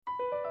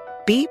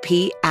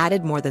BP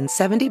added more than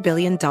 $70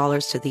 billion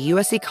to the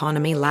U.S.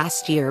 economy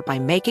last year by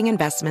making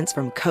investments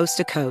from coast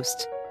to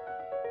coast.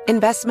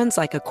 Investments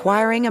like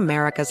acquiring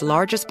America's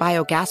largest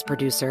biogas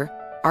producer,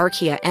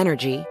 Archaea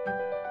Energy,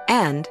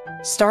 and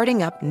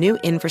starting up new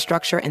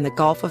infrastructure in the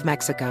Gulf of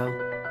Mexico.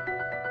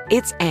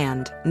 It's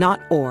and, not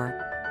or.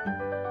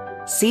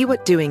 See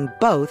what doing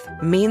both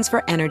means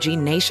for energy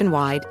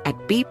nationwide at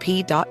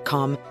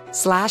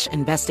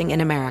bp.com/investing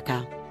in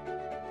America.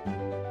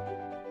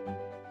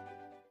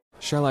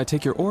 Shall I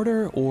take your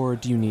order, or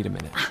do you need a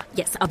minute?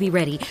 Yes, I'll be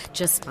ready.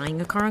 Just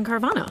buying a car on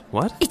Carvana.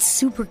 What? It's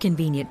super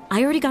convenient.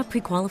 I already got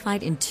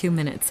pre-qualified in 2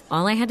 minutes.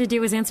 All I had to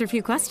do was answer a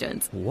few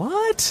questions.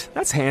 What?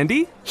 That's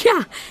handy.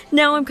 Yeah,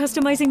 now I'm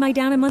customizing my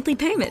down and monthly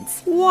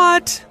payments.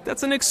 What?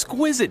 That's an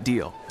exquisite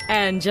deal.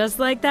 And just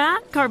like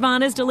that,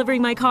 Carvana's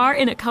delivering my car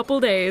in a couple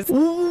days.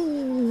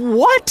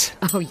 What?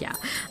 Oh, yeah.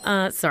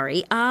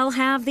 Sorry, I'll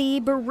have the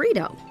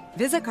burrito.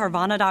 Visit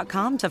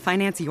Carvana.com to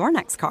finance your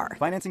next car.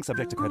 Financing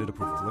subject to credit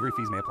approval. Delivery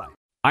fees may apply.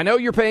 I know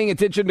you're paying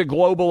attention to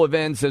global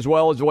events as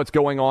well as what's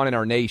going on in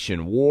our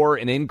nation. War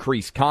and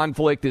increased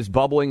conflict is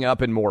bubbling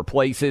up in more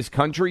places.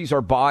 Countries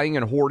are buying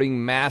and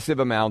hoarding massive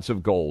amounts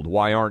of gold.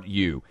 Why aren't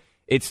you?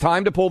 It's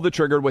time to pull the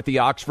trigger with the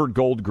Oxford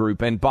Gold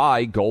Group and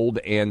buy gold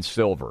and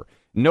silver.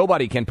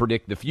 Nobody can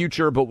predict the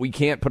future, but we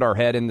can't put our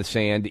head in the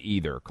sand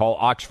either. Call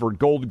Oxford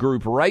Gold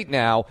Group right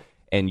now,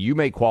 and you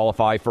may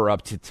qualify for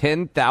up to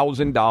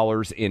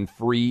 $10,000 in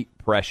free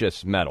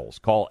precious metals.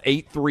 Call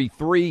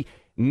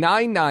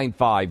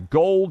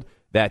 833-995-GOLD.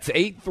 That's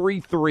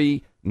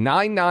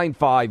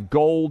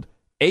 833-995-GOLD,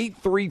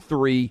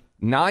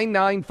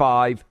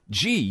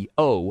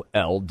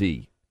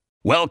 833-995-GOLD.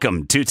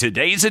 Welcome to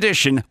today's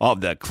edition of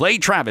the Clay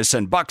Travis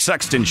and Buck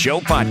Sexton Show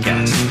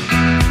podcast.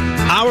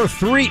 Hour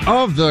 3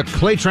 of the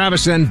Clay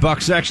Travis and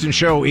Buck Sexton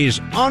Show is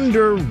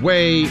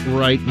underway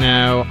right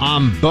now.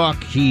 I'm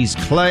Buck, he's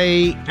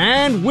Clay,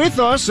 and with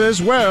us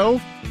as well,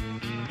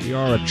 we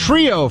are a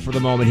trio for the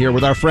moment here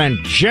with our friend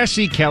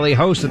Jesse Kelly,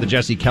 host of the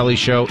Jesse Kelly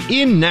Show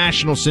in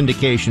national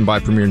syndication by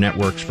Premier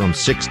Networks from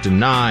 6 to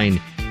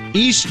 9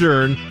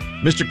 Eastern.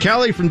 Mr.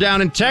 Kelly from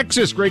down in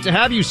Texas, great to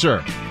have you,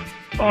 sir.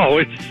 Oh,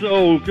 it's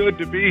so good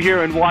to be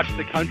here and watch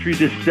the country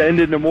descend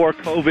into more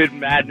COVID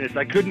madness.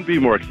 I couldn't be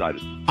more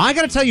excited. I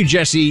got to tell you,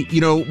 Jesse,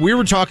 we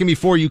were talking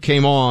before you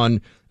came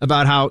on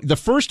about how the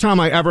first time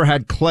I ever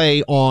had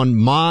Clay on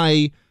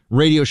my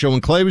radio show,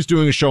 when Clay was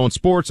doing a show on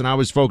sports and I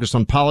was focused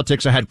on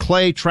politics, I had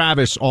Clay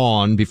Travis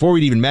on before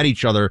we'd even met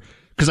each other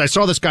because I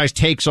saw this guy's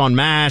takes on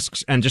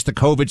masks and just the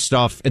COVID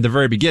stuff at the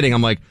very beginning.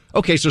 I'm like,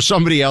 okay, so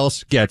somebody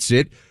else gets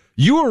it.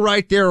 You were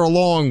right there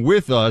along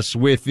with us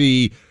with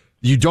the...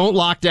 You don't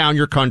lock down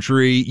your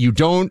country. You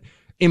don't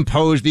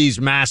impose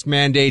these mask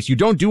mandates. You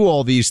don't do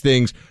all these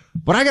things.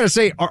 But I got to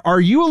say, are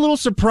you a little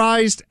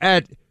surprised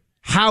at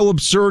how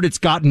absurd it's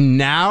gotten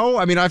now?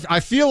 I mean,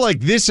 I feel like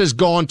this has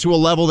gone to a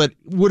level that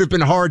would have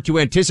been hard to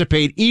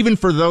anticipate, even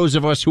for those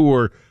of us who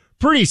were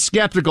pretty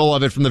skeptical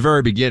of it from the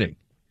very beginning.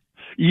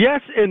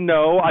 Yes and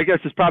no. I guess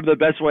is probably the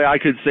best way I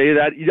could say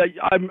that.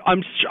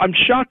 I'm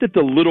shocked at the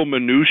little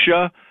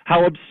minutia,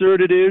 how absurd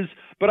it is.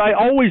 But I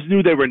always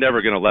knew they were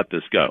never going to let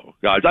this go,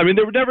 guys. I mean,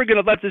 they were never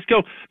going to let this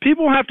go.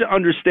 People have to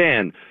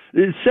understand,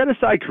 set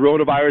aside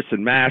coronavirus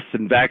and masks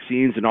and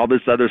vaccines and all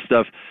this other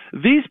stuff.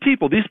 These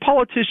people, these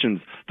politicians,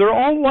 they're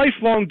all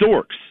lifelong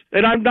dorks.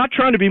 And I'm not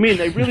trying to be mean.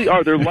 They really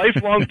are. They're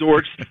lifelong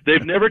dorks.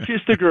 They've never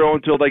kissed a girl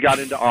until they got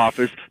into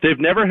office. They've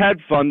never had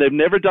fun. They've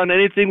never done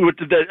anything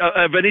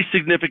of any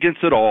significance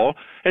at all.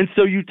 And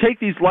so you take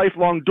these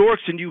lifelong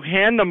dorks and you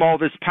hand them all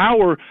this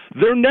power.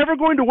 They're never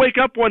going to wake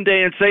up one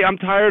day and say, I'm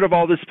tired of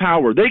all this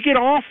power. They get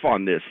off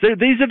on this.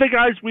 These are the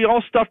guys we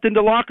all stuffed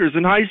into lockers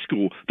in high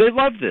school. They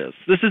love this.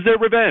 This is their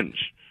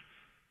revenge.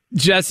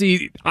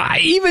 Jesse,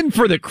 even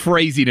for the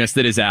craziness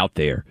that is out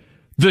there,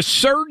 the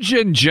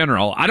Surgeon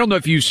General, I don't know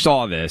if you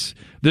saw this,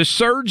 the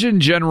Surgeon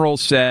General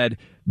said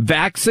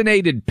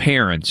vaccinated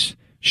parents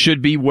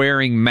should be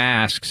wearing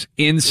masks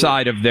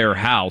inside of their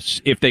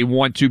house if they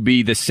want to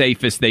be the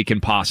safest they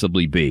can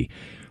possibly be.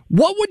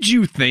 What would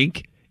you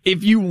think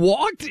if you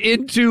walked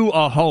into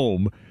a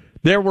home,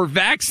 there were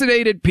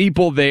vaccinated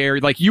people there,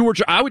 like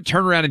I would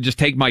turn around and just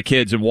take my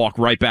kids and walk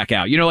right back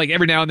out. Like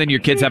every now and then your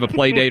kids have a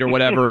play date or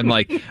whatever, and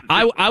like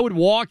I would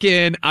walk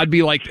in, I'd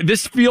be like,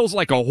 this feels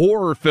like a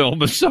horror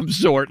film of some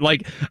sort.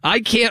 Like, I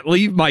can't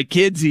leave my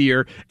kids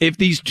here if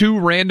these two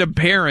random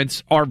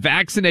parents are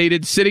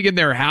vaccinated, sitting in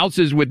their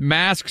houses with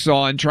masks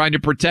on, trying to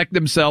protect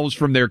themselves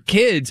from their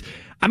kids.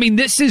 I mean,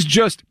 this is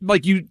just,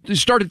 like, you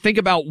start to think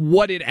about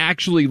what it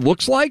actually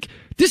looks like.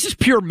 This is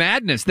pure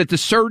madness that the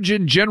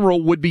Surgeon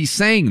General would be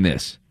saying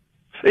this.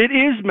 It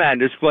is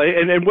madness, Clay,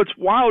 and what's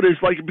wild is,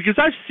 like, because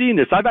I've seen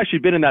this. I've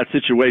actually been in that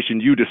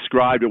situation you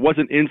described. It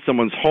wasn't in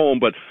someone's home,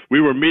 but we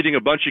were meeting a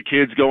bunch of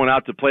kids going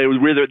out to play.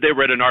 They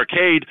were at an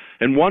arcade,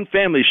 and one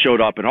family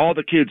showed up, and all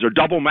the kids are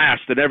double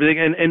masked and everything.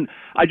 And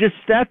I just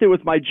sat there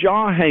with my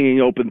jaw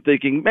hanging open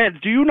thinking, man,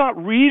 do you not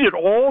read at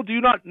all? Do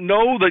you not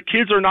know that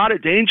kids are not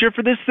at danger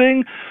for this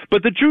thing?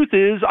 But the truth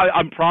is,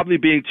 I'm probably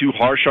being too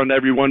harsh on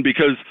everyone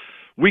because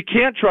we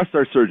can't trust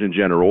our Surgeon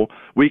General,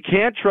 we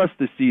can't trust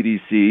the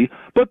CDC,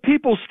 but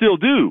people still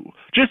do.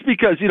 Just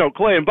because,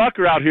 Clay and Buck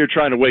are out here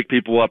trying to wake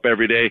people up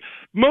every day,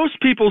 most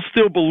people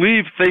still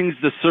believe things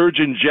the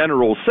Surgeon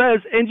General says,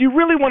 and you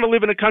really want to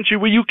live in a country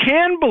where you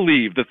can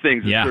believe the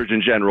things the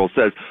Surgeon General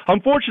says.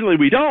 Unfortunately,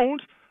 we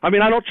don't. I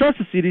don't trust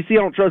the CDC. I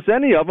don't trust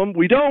any of them.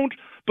 We don't.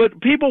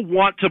 But people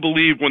want to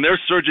believe when their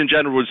Surgeon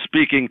General is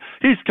speaking,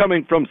 he's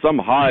coming from some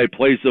high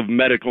place of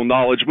medical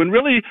knowledge, when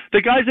really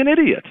the guy's an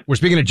idiot. We're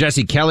speaking to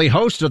Jesse Kelly,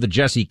 host of the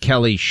Jesse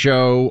Kelly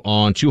Show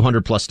on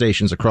 200-plus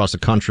stations across the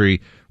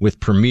country with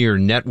Premier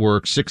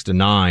Network, 6 to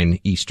 9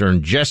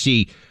 Eastern.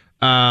 Jesse,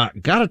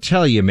 gotta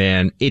tell you,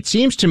 man, it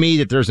seems to me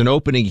that there's an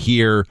opening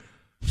here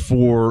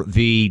for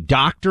the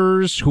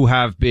doctors who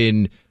have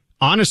been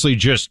honestly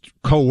just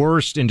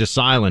coerced into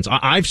silence.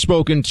 I've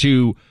spoken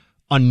to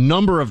a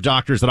number of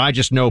doctors that I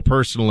just know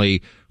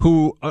personally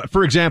who,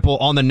 for example,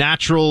 on the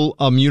natural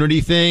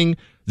immunity thing,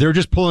 they're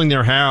just pulling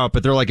their hair out,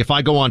 but they're like, if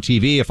I go on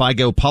TV, if I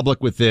go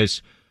public with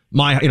this,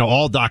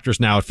 all doctors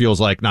now, it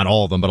feels like, not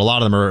all of them, but a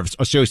lot of them are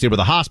associated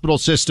with a hospital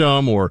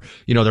system or,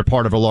 they're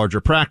part of a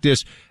larger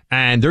practice,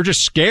 and they're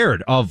just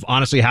scared of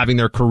honestly having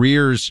their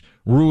careers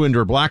ruined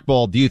or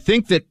blackballed. Do you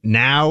think that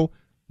now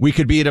we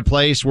could be at a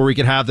place where we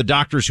could have the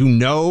doctors who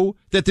know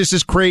that this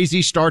is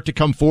crazy start to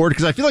come forward?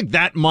 Because I feel like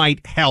that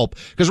might help.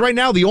 Because right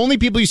now, the only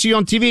people you see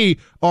on TV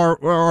are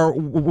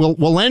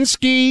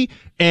Walensky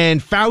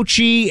and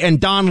Fauci and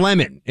Don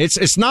Lemon.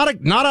 It's not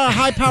a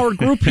high-powered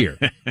group here.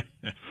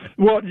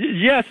 Well,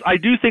 yes, I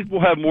do think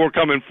we'll have more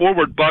coming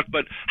forward, Buck,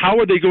 but how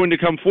are they going to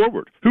come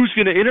forward? Who's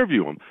going to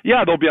interview them?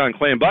 Yeah, they'll be on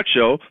Clay and Buck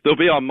show. They'll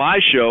be on my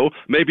show.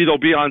 Maybe they'll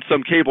be on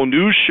some cable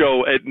news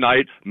show at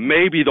night.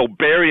 Maybe they'll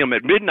bury them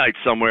at midnight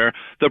somewhere.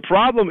 The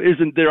problem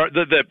isn't there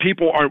that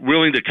people aren't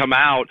willing to come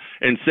out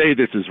and say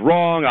this is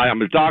wrong.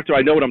 I'm a doctor.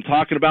 I know what I'm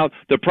talking about.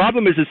 The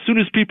problem is as soon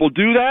as people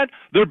do that,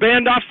 they're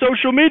banned off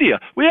social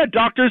media. We had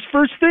doctors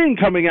first thing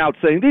coming out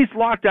saying these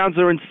lockdowns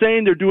are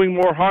insane. They're doing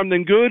more harm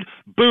than good.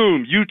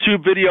 Boom,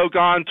 YouTube video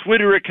gone,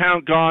 Twitter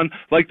account gone,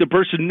 like the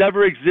person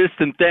never exists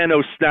and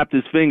Thanos snapped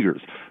his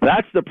fingers.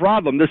 That's the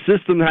problem. The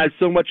system has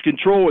so much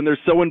control and they're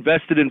so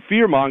invested in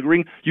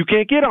fear-mongering, you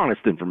can't get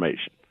honest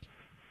information.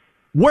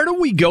 Where do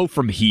we go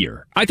from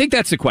here? I think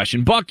that's the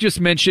question. Buck just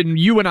mentioned,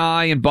 you and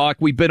I and Buck,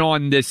 we've been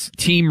on this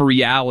team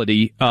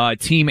reality,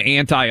 team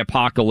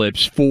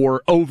anti-apocalypse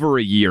for over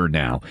a year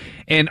now.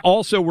 And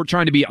also we're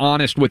trying to be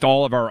honest with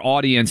all of our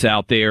audience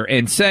out there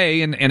and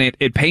say, and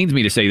it pains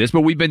me to say this,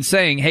 but we've been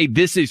saying, hey,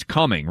 this is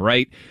coming,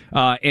 right?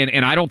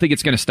 And I don't think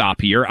it's going to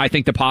stop here. I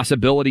think the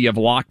possibility of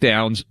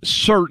lockdowns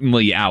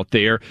certainly out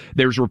there.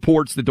 There's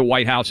reports that the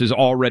White House is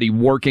already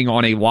working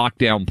on a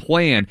lockdown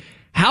plan.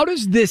 How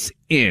does this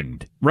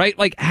end, right?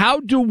 Like, how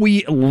do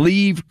we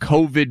leave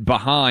COVID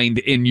behind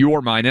in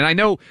your mind? And I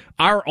know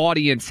our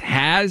audience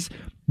has,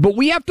 but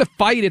we have to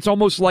fight. It's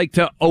almost like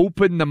to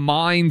open the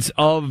minds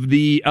of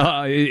the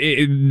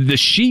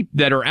sheep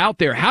that are out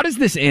there. How does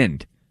this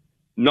end?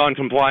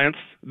 Non-compliance.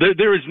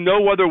 There is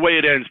no other way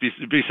it ends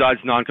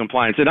besides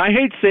non-compliance. And I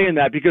hate saying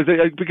that because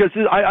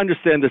I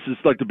understand this is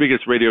like the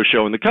biggest radio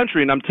show in the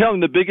country, and I'm telling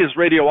the biggest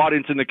radio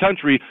audience in the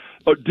country,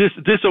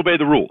 disobey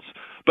the rules.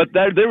 But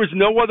there is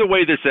no other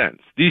way this ends.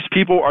 These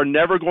people are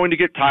never going to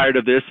get tired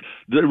of this.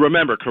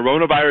 Remember,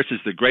 coronavirus is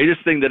the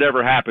greatest thing that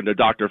ever happened to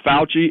Dr.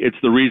 Fauci. It's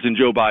the reason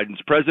Joe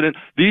Biden's president.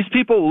 These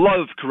people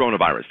love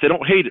coronavirus. They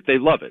don't hate it. They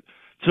love it.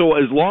 So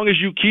as long as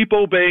you keep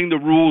obeying the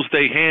rules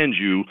they hand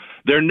you,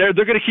 they're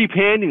going to keep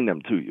handing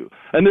them to you.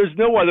 And there's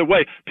no other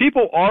way.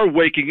 People are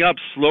waking up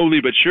slowly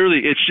but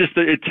surely. It's just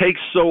that it takes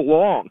so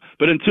long.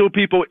 But until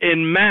people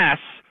en masse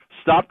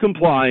stop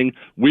complying,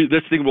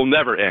 this thing will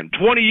never end.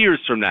 20 years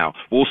from now,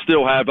 we'll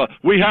still have the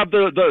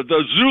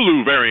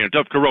Zulu variant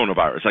of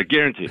coronavirus. I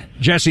guarantee it.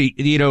 Jesse,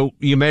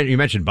 you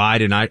mentioned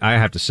Biden. I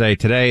have to say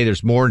today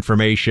there's more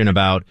information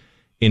about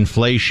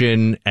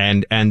inflation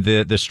and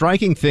the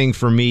striking thing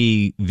for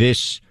me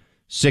this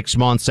 6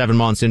 months, 7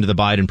 months into the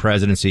Biden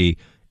presidency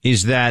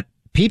is that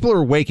people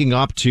are waking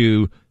up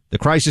to the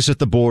crisis at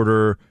the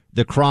border,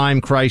 the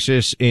crime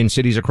crisis in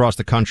cities across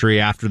the country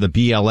after the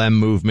BLM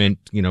movement,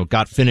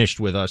 got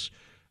finished with us.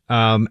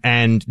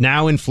 And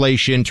now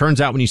inflation. Turns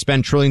out when you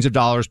spend trillions of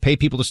dollars, pay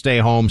people to stay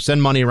home,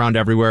 send money around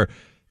everywhere,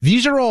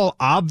 these are all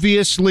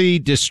obviously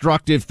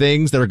destructive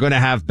things that are going to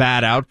have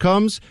bad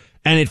outcomes.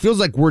 And it feels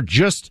like we're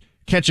just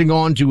catching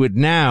on to it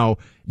now.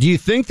 Do you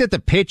think that the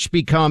pitch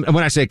and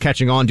when I say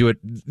catching on to it,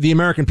 the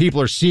American people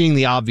are seeing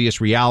the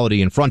obvious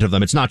reality in front of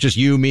them. It's not just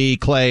you, me,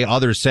 Clay,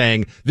 others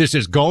saying this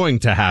is going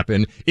to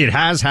happen. It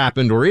has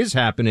happened or is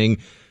happening.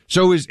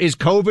 So is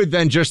COVID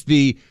then just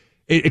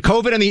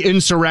COVID and the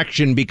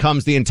insurrection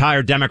becomes the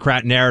entire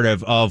Democrat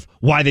narrative of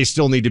why they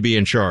still need to be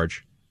in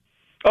charge?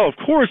 Oh, of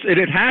course, and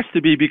it has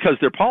to be because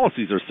their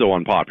policies are so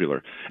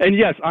unpopular. And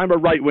yes, I'm a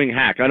right-wing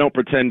hack. I don't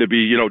pretend to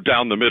be,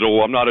 down the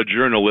middle. I'm not a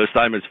journalist.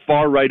 I'm as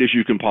far right as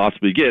you can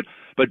possibly get.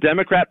 but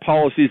Democrat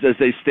policies as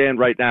they stand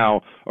right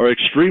now are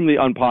extremely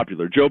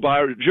unpopular. Joe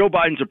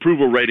Biden's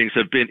approval ratings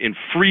have been in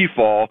free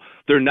fall.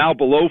 They're now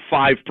below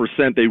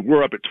 5%. They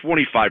were up at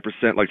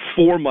 25% like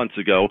 4 months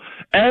ago.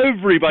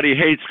 Everybody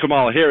hates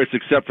Kamala Harris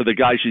except for the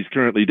guy she's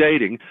currently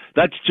dating.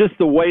 That's just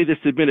the way this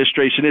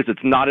administration is. It's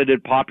not an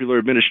unpopular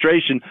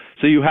administration,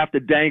 so you have to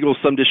dangle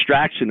some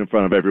distraction in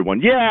front of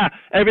everyone. Yeah,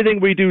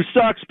 everything we do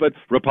sucks, but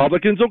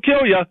Republicans will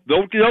kill you.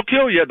 They'll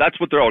kill you. That's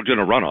what they're all going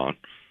to run on.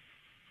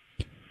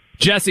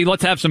 Jesse,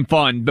 let's have some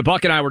fun. But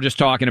Buck and I were just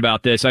talking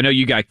about this. I know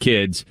you got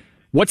kids.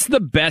 What's the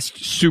best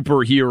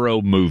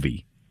superhero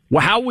movie?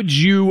 Well, how would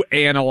you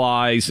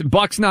analyze?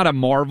 Buck's not a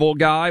Marvel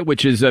guy,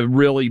 which is a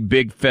really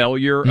big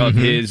failure of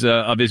his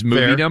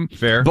moviedom.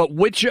 Fair. But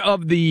which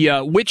of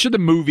the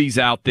movies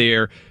out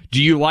there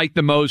do you like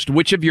the most?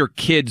 Which of your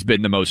kids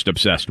been the most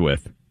obsessed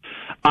with?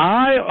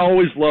 I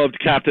always loved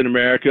Captain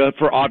America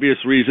for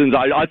obvious reasons.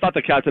 I thought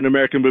the Captain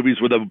America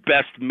movies were the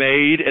best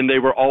made, and they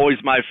were always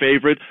my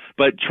favorite.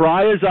 But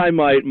try as I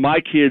might, my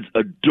kids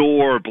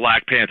adore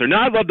Black Panther.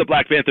 Now, I love the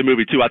Black Panther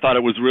movie, too. I thought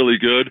it was really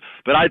good,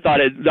 but I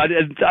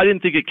didn't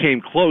think it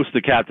came close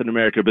to Captain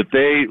America, but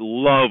they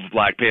love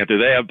Black Panther.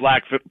 They have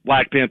Black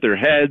Panther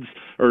heads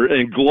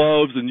and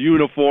gloves and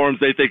uniforms.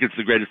 They think it's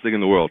the greatest thing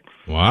in the world.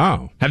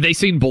 Wow. Have they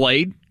seen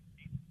Blade?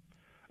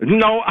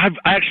 No, I've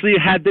actually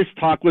had this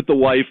talk with the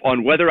wife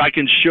on whether I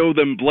can show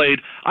them Blade.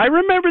 I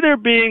remember there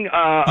being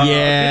a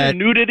bit of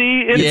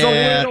nudity in it's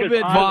a little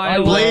bit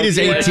violent. Blade is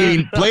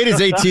 18. Blade is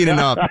 18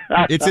 and up.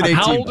 It's an 18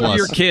 How old plus. are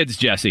your kids,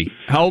 Jesse?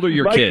 How old are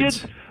your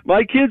kids?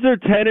 My kids are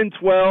 10 and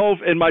 12,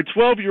 and my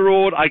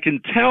 12-year-old, I can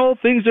tell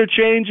things are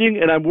changing,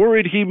 and I'm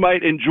worried he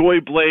might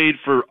enjoy Blade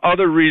for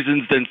other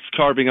reasons than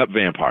carving up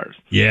vampires.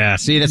 Yeah,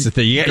 see, that's the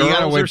thing. You got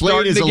to wait.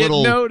 Blade is a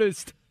little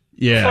noticed.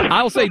 Yeah.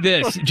 I'll say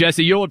this,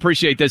 Jesse, you'll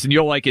appreciate this and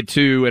you'll like it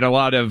too, and a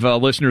lot of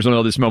listeners will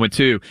know this moment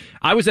too.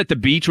 I was at the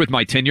beach with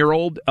my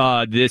 10-year-old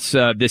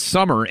this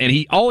summer,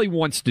 and all he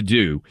wants to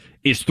do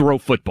is throw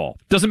football.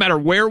 Doesn't matter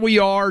where we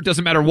are,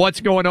 doesn't matter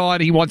what's going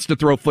on, he wants to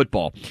throw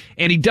football.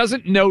 And he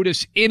doesn't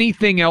notice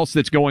anything else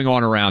that's going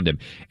on around him.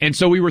 And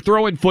so we were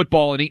throwing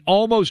football, and he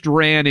almost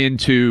ran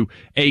into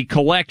a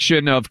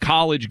collection of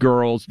college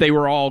girls. They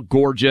were all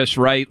gorgeous,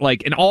 right?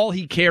 And all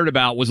he cared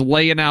about was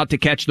laying out to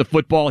catch the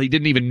football. He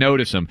didn't even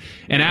notice them.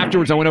 And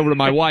afterwards, I went over to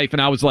my wife,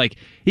 and I was like,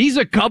 he's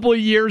a couple of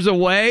years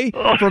away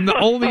from the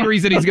only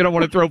reason he's going to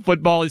want to throw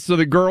football is so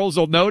the girls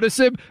will notice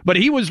him. But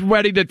he was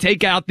ready to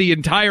take out the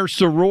entire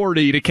sorority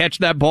to catch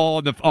that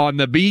ball on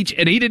the beach,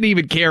 and he didn't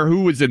even care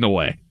who was in the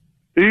way.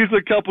 He's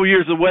a couple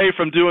years away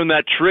from doing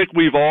that trick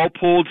we've all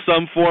pulled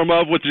some form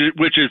of, which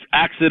is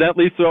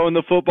accidentally throwing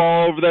the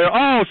football over there.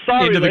 Oh,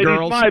 sorry, into the ladies,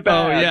 girls. my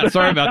bad. Oh, yeah,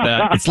 sorry about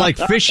that. It's like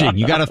fishing.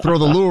 You got to throw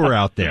the lure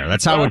out there.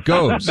 That's how it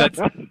goes.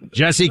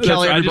 Jesse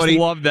Kelly, everybody. I just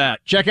love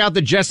that. Check out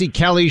the Jesse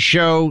Kelly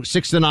Show,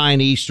 6 to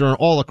 9 Eastern,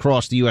 all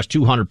across the U.S.,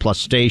 200-plus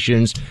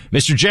stations.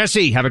 Mr.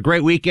 Jesse, have a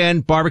great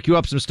weekend. Barbecue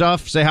up some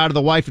stuff. Say hi to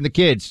the wife and the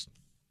kids.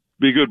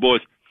 Be good,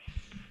 boys.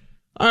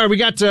 All right, we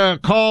got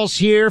calls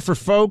here for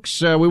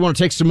folks. We want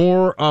to take some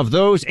more of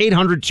those.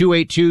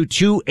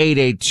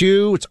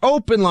 800-282-2882. It's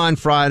Open Line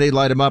Friday.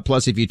 Light them up.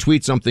 Plus, if you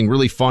tweet something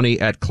really funny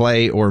at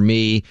Clay or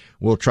me,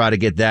 we'll try to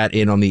get that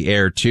in on the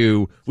air,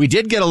 too. We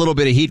did get a little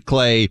bit of heat,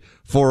 Clay,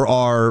 for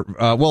our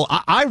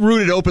I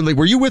rooted openly.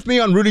 Were you with me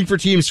on rooting for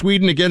Team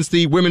Sweden against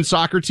the women's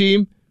soccer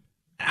team?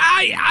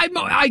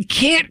 I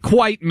can't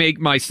quite make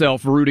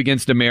myself root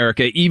against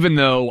America, even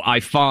though I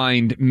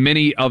find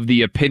many of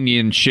the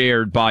opinions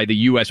shared by the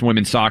U.S.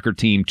 women's soccer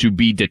team to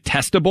be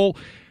detestable.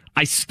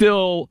 I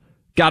still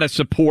got to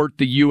support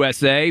the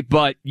USA,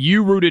 but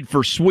you rooted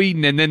for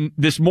Sweden. And then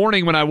this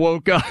morning when I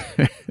woke up,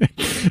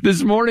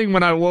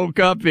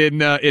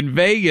 in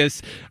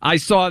Vegas, I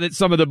saw that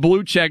some of the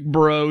blue check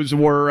bros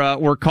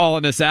were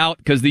calling us out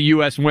because the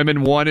U.S.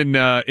 women won in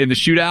the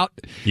shootout.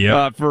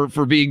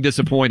 For being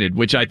disappointed,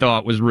 which I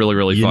thought was really,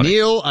 really funny.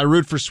 Neil, I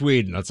root for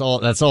Sweden. That's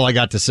all I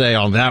got to say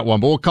on that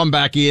one. But we'll come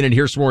back in and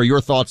hear some more of your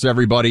thoughts,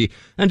 everybody,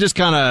 and just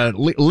kind of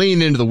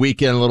lean into the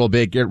weekend a little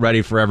bit, get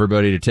ready for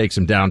everybody to take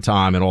some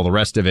downtime and all the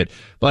rest of it.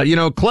 But,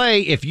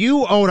 Clay, if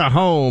you own a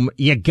home,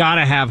 you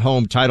gotta have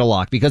home title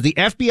lock because the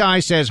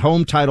FBI says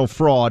home title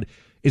fraud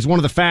is one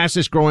of the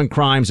fastest growing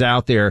crimes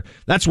out there.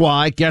 That's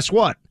why, guess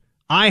what?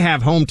 I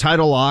have home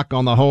title lock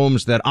on the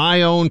homes that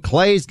I own.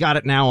 Clay's got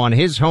it now on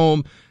his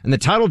home, and the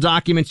title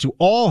documents to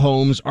all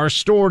homes are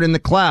stored in the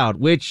cloud,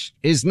 which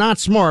is not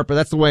smart, but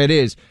that's the way it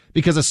is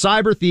because a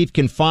cyber thief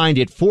can find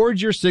it,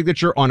 forge your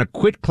signature on a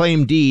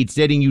quitclaim deed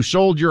stating you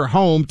sold your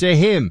home to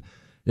him.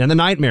 Then the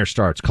nightmare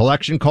starts.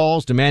 Collection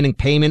calls demanding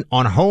payment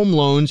on home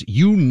loans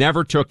you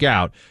never took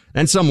out.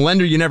 Then some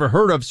lender you never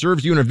heard of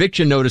serves you an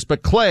eviction notice.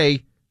 But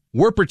Clay,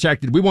 we're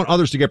protected. We want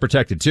others to get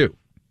protected too.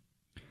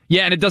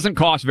 Yeah, and it doesn't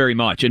cost very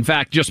much. In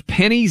fact, just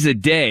pennies a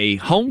day,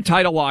 Home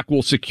Title Lock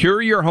will secure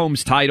your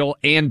home's title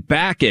and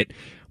back it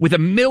with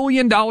 $1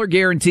 million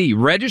guarantee.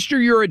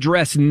 Register your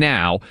address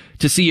now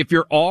to see if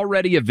you're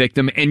already a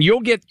victim, and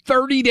you'll get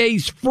 30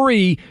 days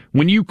free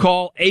when you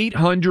call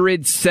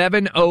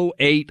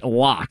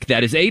 800-708-LOCK.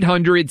 That is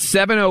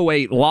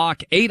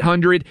 800-708-LOCK,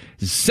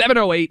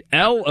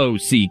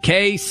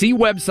 800-708-LOCK. See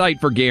website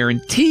for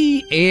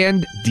guarantee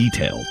and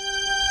details.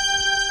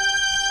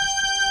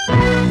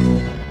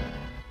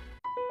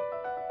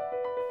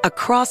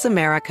 Across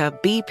America,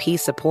 BP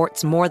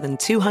supports more than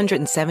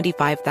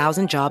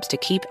 275,000 jobs to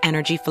keep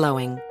energy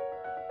flowing.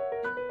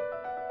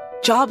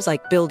 Jobs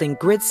like building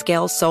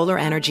grid-scale solar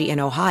energy in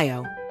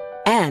Ohio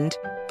and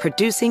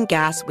producing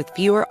gas with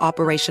fewer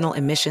operational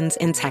emissions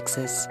in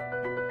Texas.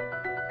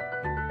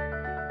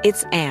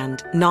 It's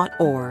and, not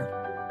or.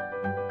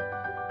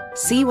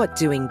 See what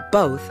doing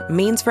both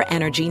means for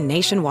energy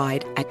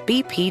nationwide at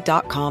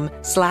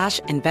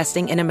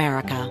bp.com/investing in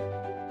America.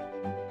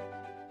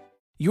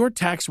 Your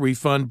tax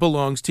refund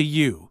belongs to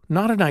you,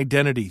 not an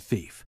identity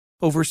thief.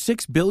 Over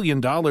 $6 billion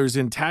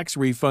in tax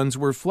refunds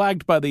were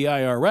flagged by the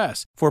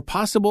IRS for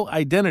possible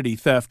identity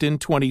theft in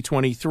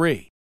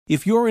 2023.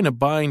 If you're in a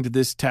bind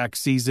this tax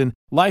season,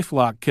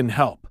 LifeLock can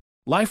help.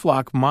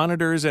 LifeLock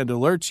monitors and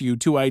alerts you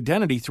to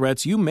identity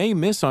threats you may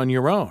miss on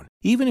your own,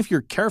 even if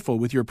you're careful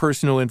with your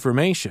personal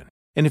information.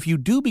 And if you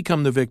do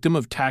become the victim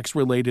of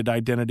tax-related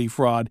identity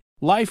fraud,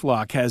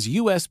 LifeLock has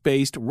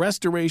U.S.-based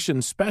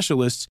restoration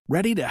specialists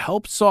ready to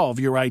help solve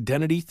your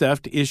identity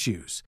theft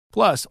issues.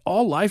 Plus,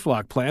 all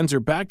LifeLock plans are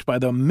backed by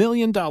the $1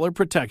 Million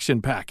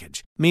Protection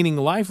Package, meaning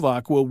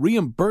LifeLock will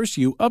reimburse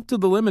you up to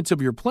the limits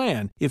of your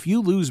plan if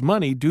you lose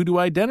money due to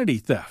identity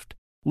theft.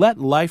 Let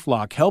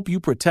LifeLock help you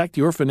protect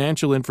your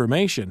financial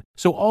information,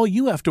 so all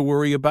you have to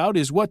worry about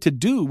is what to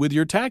do with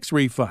your tax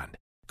refund.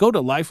 Go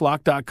to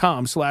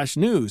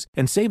LifeLock.com/news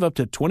and save up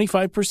to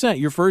 25%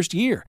 your first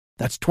year.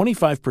 That's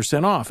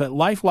 25% off at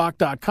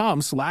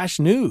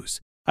LifeLock.com/news.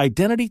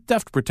 Identity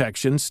theft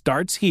protection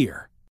starts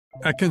here.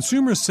 At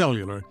Consumer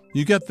Cellular,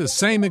 you get the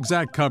same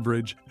exact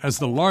coverage as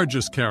the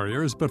largest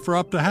carriers, but for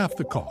up to half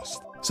the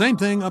cost. Same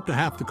thing, up to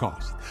half the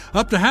cost.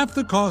 Up to half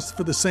the cost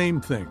for the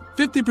same thing.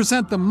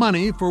 50% the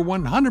money for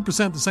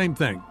 100% the same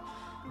thing.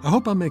 I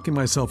hope I'm making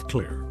myself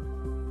clear.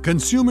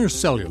 Consumer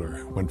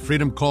Cellular. When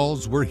freedom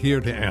calls, we're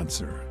here to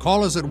answer.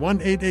 Call us at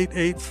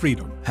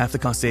 1-888-FREEDOM. Half the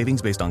cost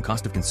savings based on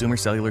cost of Consumer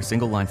Cellular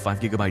single-line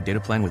 5GB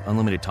data plan with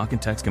unlimited talk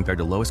and text compared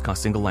to lowest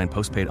cost single-line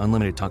postpaid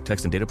unlimited talk,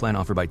 text, and data plan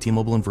offered by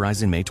T-Mobile and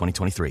Verizon May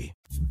 2023.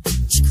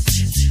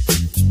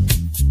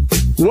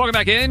 Welcome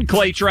back in.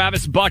 Clay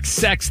Travis, Buck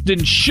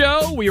Sexton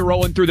Show. We are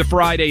rolling through the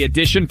Friday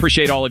edition.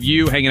 Appreciate all of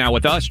you hanging out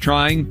with us,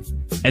 trying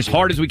as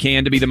hard as we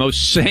can to be the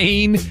most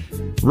sane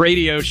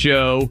radio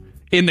show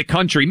in the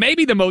country,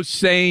 maybe the most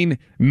sane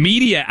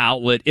media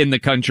outlet in the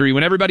country.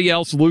 When everybody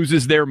else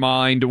loses their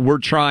mind, we're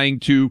trying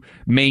to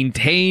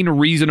maintain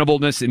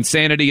reasonableness and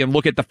sanity and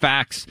look at the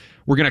facts.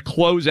 We're going to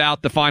close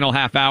out the final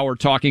half hour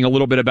talking a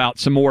little bit about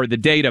some more of the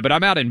data, but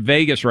I'm out in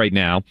Vegas right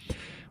now.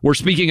 We're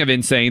speaking of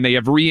insane. They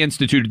have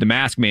reinstituted the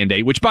mask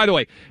mandate, which, by the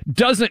way,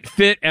 doesn't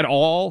fit at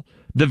all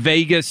the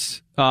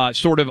Vegas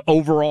sort of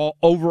overall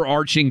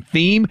overarching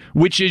theme,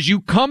 which is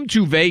you come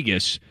to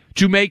Vegas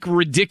to make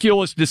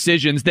ridiculous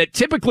decisions that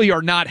typically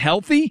are not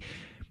healthy.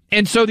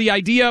 And so the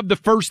idea of the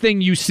first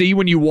thing you see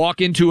when you walk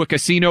into a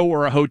casino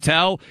or a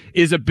hotel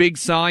is a big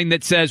sign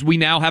that says we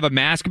now have a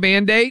mask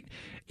mandate.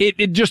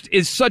 It just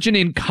is such an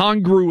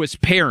incongruous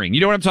pairing.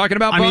 You know what I'm talking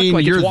about, Buck? I mean,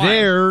 like, you're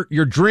there,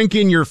 you're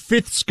drinking your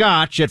fifth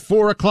scotch at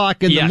 4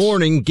 o'clock in the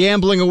morning,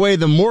 gambling away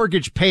the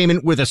mortgage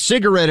payment with a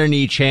cigarette in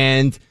each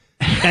hand,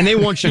 and they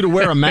want you to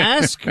wear a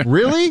mask?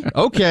 Really?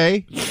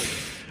 Okay.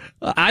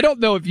 I don't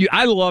know if you.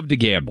 I love to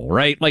gamble,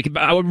 right? Like,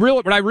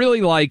 what I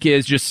really like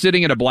is just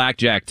sitting at a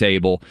blackjack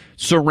table,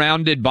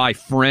 surrounded by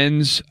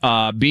friends,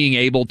 being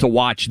able to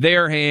watch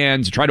their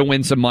hands, try to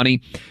win some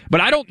money.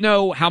 But I don't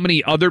know how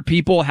many other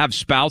people have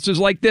spouses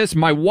like this.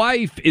 My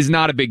wife is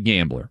not a big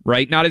gambler,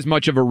 right? Not as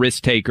much of a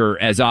risk taker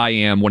as I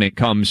am when it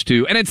comes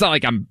to. And it's not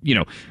like I'm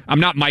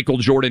not Michael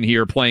Jordan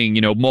here playing,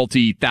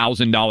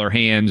 multi-$1,000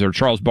 hands or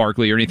Charles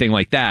Barkley or anything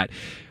like that.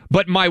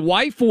 But my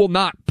wife will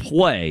not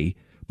play.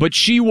 But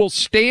she will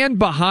stand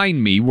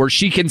behind me where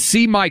she can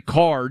see my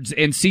cards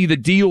and see the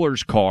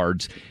dealer's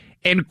cards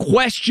and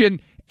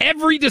question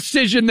every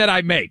decision that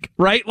I make,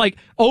 right? Like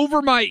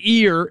over my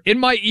ear,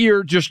 in my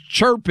ear, just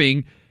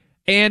chirping.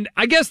 And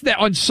I guess that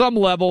on some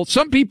level,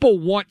 some people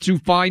want to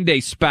find a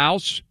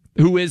spouse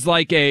who is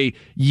like a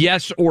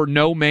yes or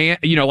no man,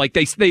 like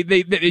they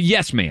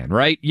yes man,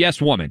 right?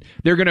 Yes woman.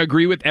 They're going to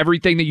agree with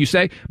everything that you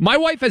say. My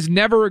wife has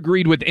never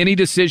agreed with any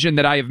decision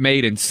that I have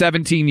made in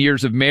 17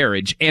 years of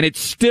marriage, and it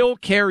still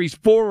carries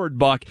forward,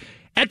 Buck,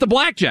 at the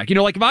blackjack.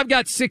 Like if I've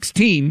got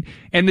 16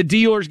 and the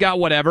dealer's got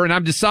whatever, and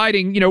I'm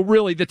deciding,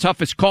 really the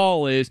toughest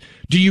call is,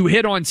 do you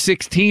hit on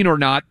 16 or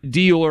not,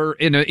 dealer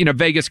in a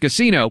Vegas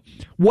casino?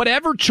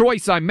 Whatever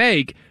choice I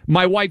make,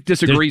 my wife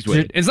disagrees with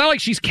it. It's not like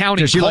she's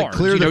counting does she, cards.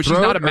 Clear the she's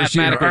not a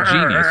mathematical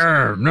genius.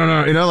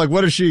 No,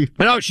 what is she?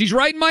 No, she's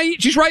right in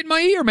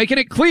my ear, making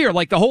it clear.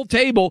 Like the whole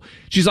table,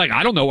 she's like,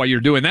 I don't know why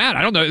you're doing that.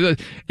 I don't know.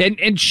 And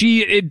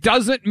it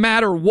doesn't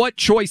matter what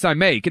choice I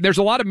make. And there's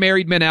a lot of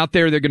married men out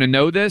there that are going to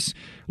know this.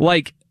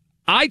 Like,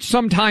 I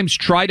sometimes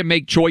try to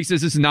make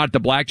choices. This is not at the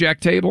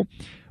blackjack table.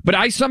 But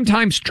I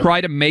sometimes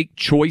try to make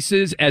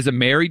choices as a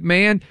married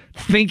man,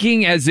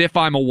 thinking as if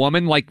I'm a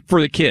woman, like for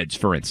the kids,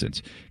 for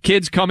instance.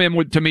 Kids come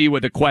in to me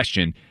with a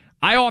question.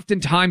 I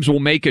oftentimes will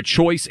make a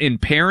choice in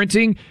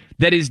parenting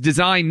that is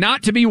designed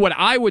not to be what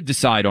I would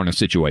decide on a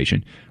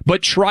situation,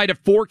 but try to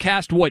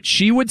forecast what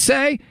she would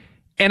say.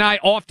 And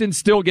I often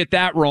still get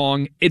that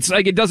wrong. It's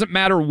like it doesn't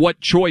matter what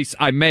choice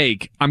I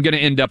make, I'm going to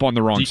end up on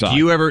the wrong side. Do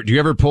you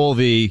ever pull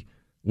the,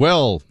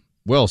 well,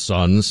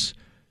 sons,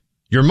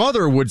 your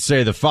mother would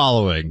say the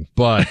following,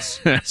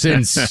 but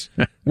since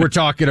we're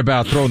talking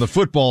about throwing the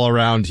football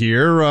around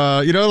here,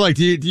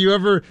 do you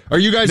ever, are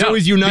you guys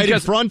always united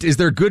front? Is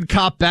there good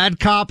cop, bad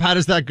cop? How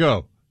does that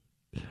go?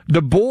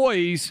 The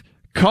boys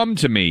come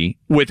to me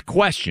with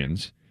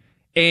questions,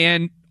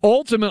 and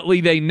ultimately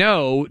they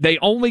know they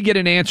only get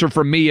an answer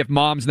from me if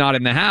mom's not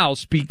in the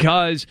house,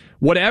 because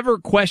whatever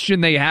question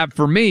they have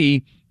for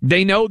me,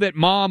 they know that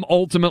mom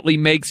ultimately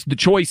makes the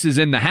choices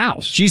in the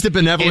house. She's the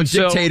benevolent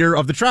dictator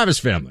of the Travis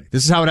family.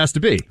 This is how it has to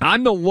be.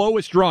 I'm the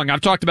lowest rung. I've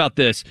talked about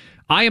this.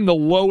 I am the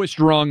lowest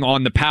rung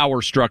on the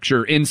power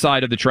structure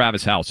inside of the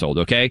Travis household,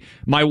 okay?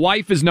 My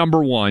wife is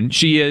number one.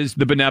 She is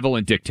the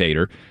benevolent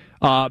dictator.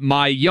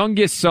 My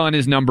youngest son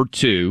is number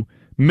 2.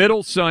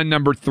 Middle son,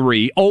 number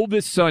 3.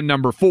 Oldest son,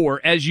 number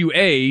 4. As you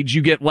age,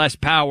 you get less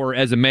power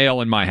as a male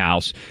in my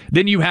house.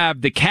 Then you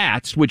have the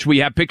cats, which we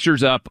have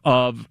pictures up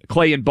of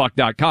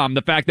clayandbuck.com.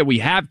 The fact that we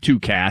have 2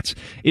 cats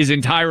is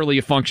entirely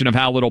a function of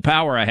how little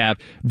power I have.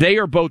 They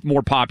are both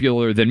more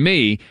popular than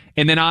me.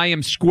 And then I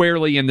am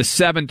squarely in the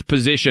 7th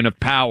position of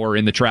power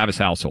in the Travis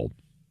household.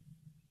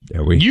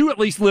 You at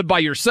least live by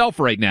yourself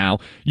right now.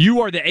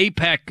 You are the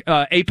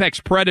apex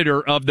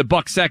predator of the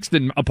Buck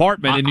Sexton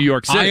apartment in New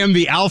York City. I am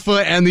the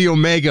alpha and the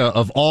omega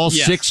of all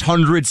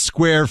 600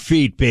 square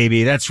feet,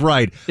 baby. That's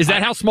right. Is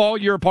that how small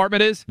your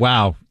apartment is?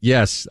 Wow.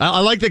 Yes.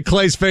 I like that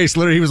Clay's face.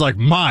 Literally, he was like,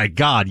 "My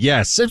God,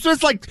 yes." It's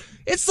like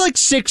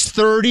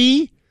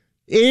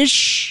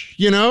 6:30-ish.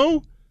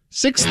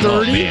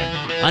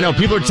 6:30. I know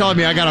people are telling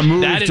me I got to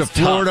move to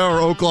Florida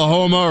or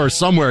Oklahoma or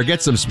somewhere,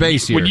 get some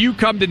space here. When you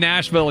come to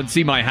Nashville and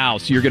see my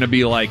house, you're going to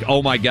be like,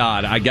 "Oh my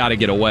God, I got to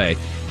get away,"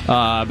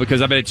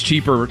 because I bet it's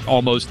cheaper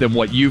almost than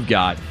what you've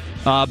got.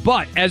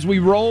 But as we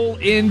roll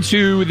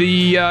into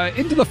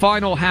the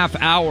final half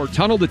hour,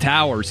 Tunnel to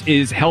Towers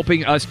is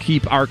helping us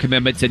keep our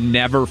commitment to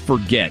never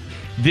forget.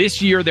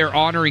 This year, they're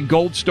honoring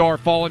Gold Star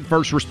fallen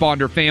first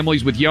responder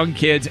families with young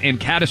kids and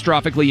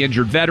catastrophically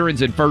injured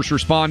veterans and first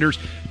responders.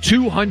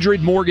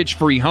 200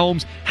 mortgage-free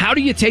homes. How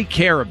do you take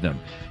care of them?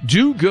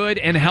 Do good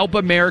and help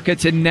America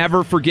to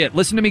never forget.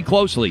 Listen to me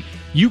closely.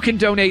 You can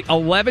donate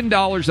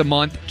 $11 a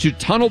month to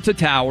Tunnel to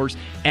Towers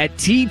at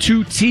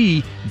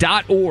T2T.org.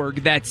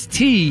 That's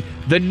T,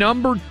 the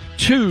number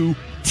 2,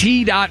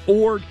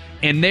 T.org.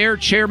 And their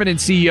chairman and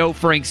CEO,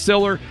 Frank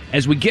Siller,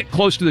 as we get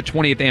close to the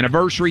 20th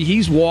anniversary,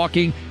 he's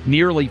walking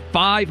nearly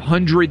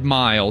 500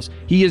 miles.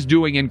 He is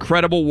doing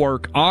incredible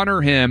work.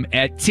 Honor him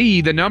at T,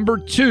 the number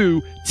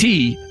 2,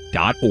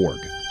 T.org.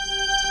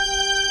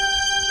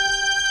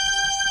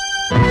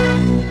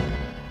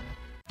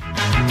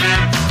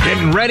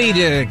 Getting ready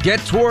to get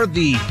toward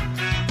the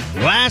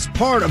last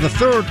part of the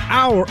third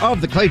hour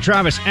of the Clay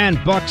Travis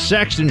and Buck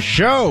Sexton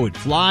show. It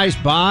flies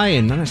by,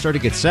 and then I start to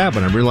get sad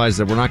when I realize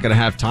that we're not going to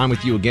have time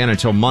with you again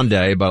until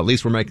Monday, but at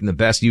least we're making the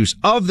best use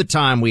of the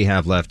time we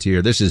have left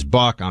here. This is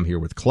Buck. I'm here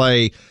with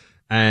Clay,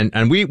 and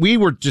we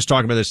were just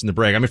talking about this in the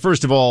break. I mean,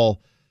 first of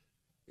all,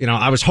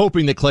 I was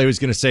hoping that Clay was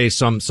going to say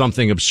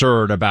something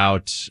absurd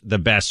about the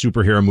best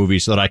superhero movie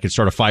so that I could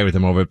start a fight with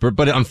him over it,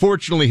 but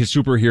unfortunately his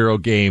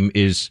superhero game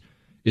is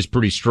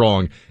pretty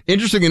strong.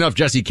 Interesting enough,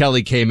 Jesse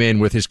Kelly came in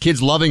with his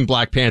kids loving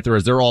Black Panther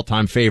as their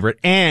all-time favorite,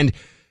 and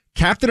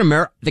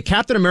the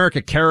Captain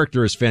America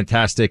character is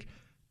fantastic.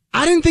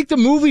 I didn't think the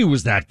movie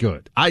was that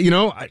good.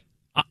 I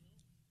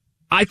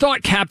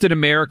thought Captain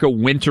America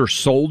Winter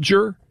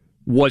Soldier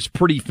was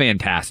pretty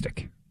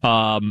fantastic.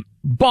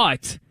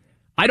 But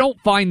I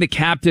don't find the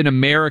Captain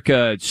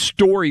America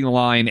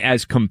storyline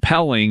as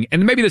compelling,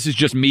 and maybe this is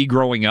just me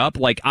growing up.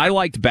 Like, I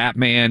liked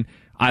Batman,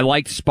 I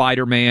liked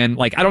Spider-Man.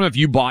 Like, I don't know if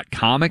you bought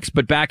comics,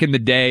 but back in the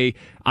day,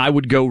 I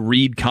would go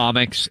read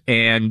comics,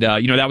 and,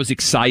 that was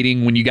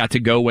exciting when you got to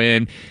go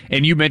in.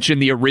 And you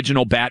mentioned the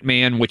original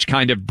Batman, which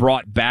kind of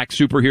brought back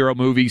superhero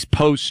movies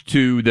post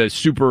to the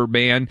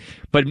Superman,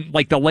 but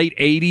like the late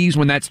 80s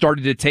when that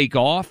started to take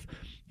off.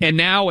 And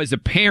now, as a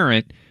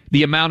parent,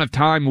 the amount of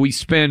time we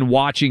spend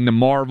watching the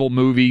Marvel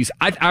movies,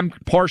 I'm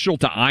partial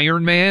to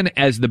Iron Man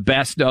as the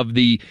best of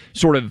the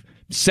sort of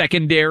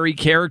secondary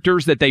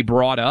characters that they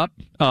brought up.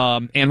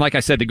 And like I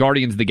said, the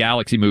Guardians of the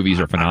Galaxy movies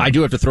are phenomenal. I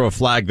do have to throw a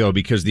flag though,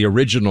 because the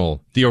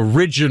original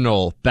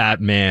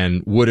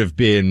Batman would have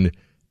been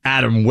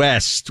Adam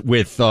West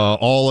with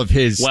all of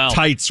his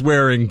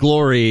tights-wearing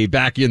glory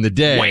back in the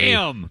day.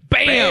 Wham!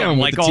 Bam!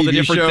 Like all the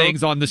different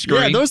things on the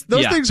screen. Yeah,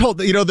 those things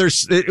hold.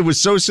 It was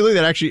so silly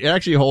that it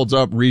actually holds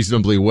up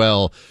reasonably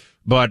well.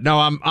 But no,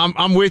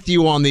 I'm with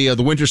you on the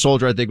Winter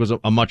Soldier. I think was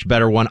a much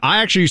better one.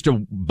 I actually used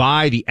to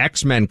buy the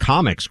X-Men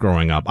comics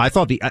growing up. I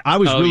thought I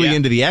was really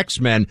into the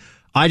X-Men.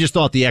 I just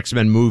thought the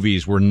X-Men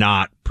movies were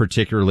not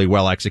particularly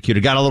well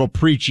executed. Got a little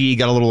preachy,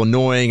 got a little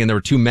annoying, and there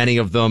were too many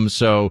of them.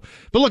 So,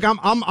 but look, I'm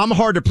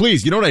hard to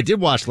please. You know what I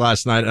did watch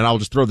last night, and I'll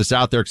just throw this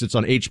out there because it's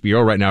on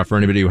HBO right now for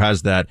anybody who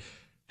has that.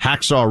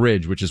 Hacksaw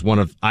Ridge, which is one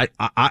of I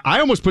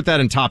almost put that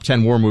in top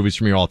 10 war movies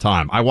for me all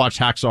time. I watched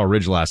Hacksaw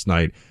Ridge last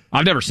night.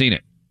 I've never seen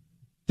it.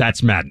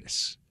 That's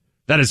madness.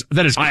 That is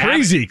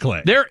crazy,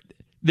 Clay.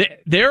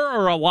 There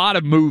are a lot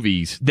of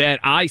movies that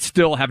I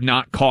still have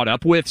not caught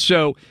up with.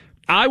 So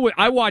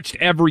I watched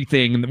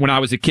everything when I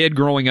was a kid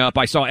growing up.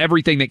 I saw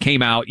everything that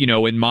came out,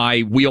 in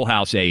my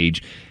wheelhouse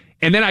age.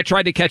 And then I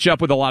tried to catch up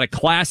with a lot of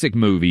classic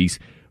movies.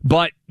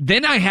 But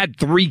then I had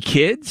 3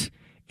 kids,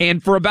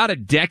 and for about a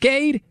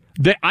decade,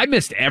 I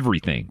missed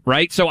everything,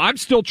 right? So I'm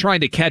still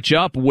trying to catch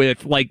up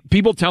with,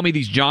 people tell me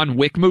these John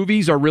Wick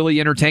movies are really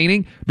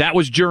entertaining. That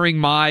was during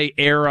my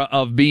era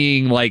of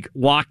being,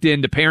 locked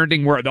into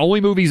parenting, where the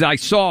only movies I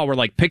saw were,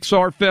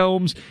 Pixar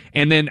films,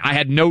 and then I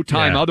had no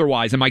time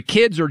otherwise. And my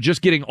kids are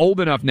just getting old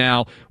enough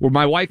now, where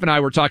my wife and I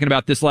were talking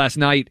about this last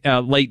night,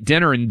 late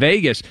dinner in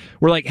Vegas.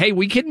 We're like, hey,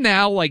 we can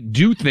now,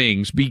 do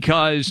things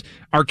because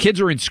our kids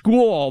are in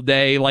school all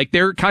day.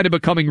 They're kind of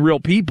becoming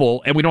real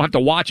people, and we don't have to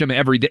watch them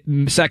every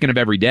second of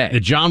every day. The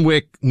John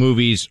Wick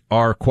movies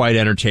are quite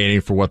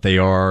entertaining for what they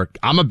are.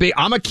 I'm a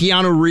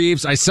Keanu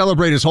Reeves. I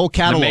celebrate his whole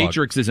catalog. The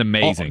Matrix is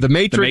amazing. The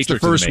Matrix, the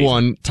first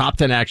one, top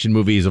 10 action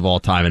movies of all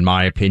time, in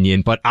my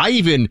opinion. But I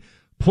even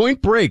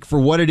Point Break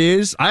for what it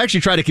is. I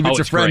actually tried to convince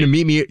a friend to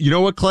meet me. You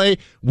know what, Clay?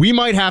 We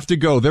might have to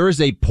go. There is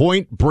a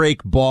Point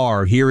Break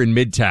bar here in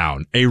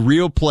Midtown, a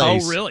real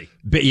place. Oh, really?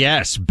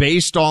 Yes,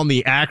 based on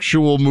the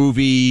actual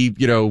movie,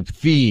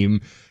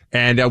 theme.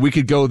 And we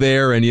could go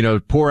there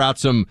and, pour out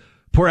some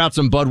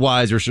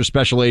Budweiser for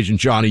Special Agent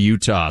Johnny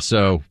Utah.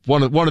 So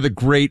one of the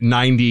great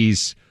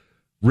 90s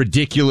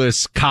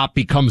ridiculous cop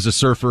becomes a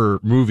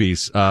surfer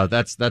movies.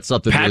 That's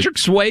something. Patrick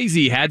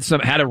Swayze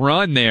had a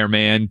run there,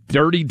 man.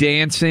 Dirty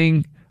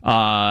Dancing,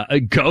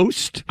 a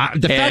Ghost.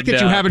 The fact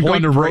that you haven't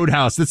gone to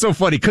Roadhouse, that's so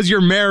funny because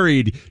you're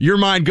married. Your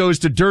mind goes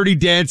to Dirty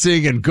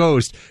Dancing and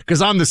Ghost.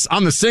 Because I'm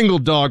the single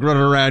dog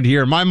running around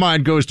here. My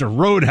mind goes to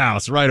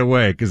Roadhouse right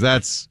away because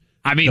that's.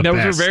 Those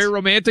are very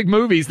romantic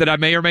movies that I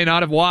may or may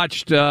not have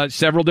watched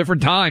several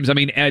different times.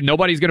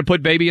 Nobody's going to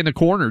put Baby in the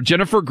Corner.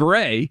 Jennifer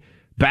Grey,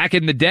 back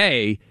in the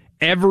day,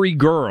 every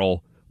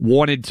girl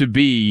wanted to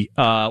be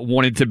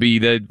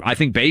the, I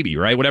think, Baby,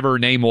 right? Whatever her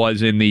name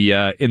was in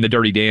the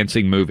Dirty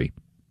Dancing movie.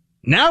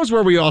 Now is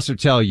where we also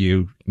tell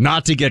you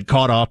not to get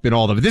caught up in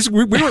all of this.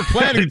 We were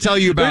planning to tell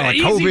you about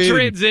COVID, easy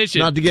transition,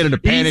 not to get into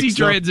panic. Easy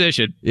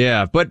transition.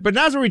 Yeah, but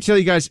now's where we tell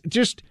you guys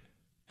just.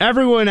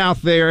 Everyone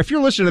out there, if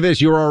you're listening to this,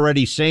 you're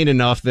already sane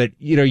enough that,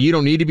 you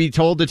don't need to be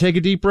told to take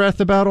a deep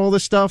breath about all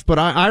this stuff. But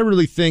I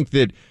really think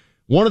that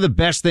one of the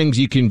best things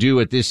you can do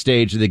at this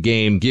stage of the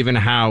game, given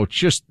how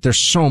there's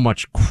so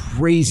much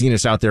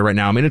craziness out there right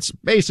now. It's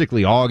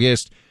basically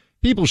August.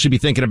 People should be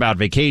thinking about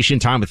vacation,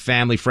 time with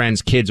family,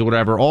 friends, kids, or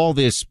whatever. All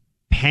this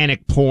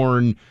panic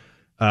porn,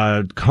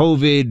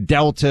 COVID,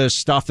 Delta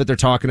stuff that they're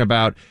talking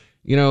about.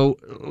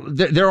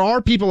 There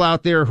are people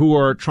out there who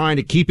are trying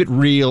to keep it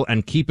real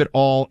and keep it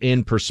all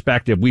in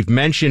perspective. We've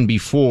mentioned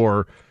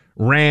before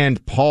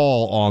Rand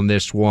Paul on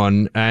this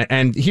one.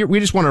 And here we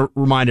just want to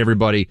remind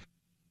everybody,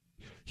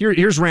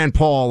 here's Rand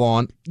Paul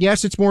on,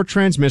 yes, it's more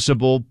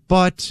transmissible,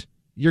 but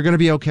you're going to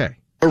be okay.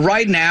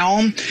 Right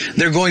now,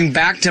 they're going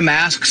back to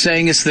masks,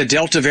 saying it's the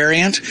Delta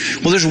variant.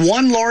 Well, there's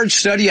one large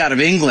study out of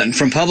England,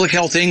 from Public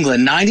Health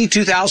England,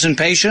 92,000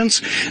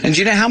 patients. And do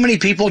you know how many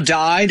people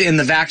died in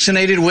the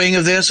vaccinated wing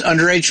of this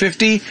under age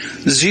 50?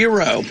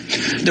 0.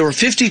 There were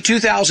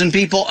 52,000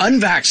 people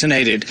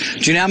unvaccinated.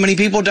 Do you know how many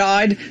people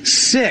died?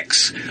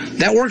 6.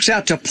 That works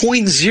out to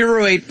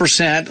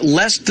 0.08%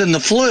 less than the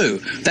flu.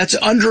 That's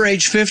under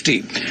age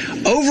 50.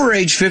 Over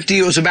age 50,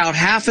 it was about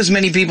half as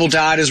many people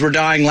died as were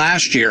dying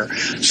last year.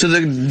 So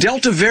the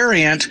Delta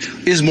variant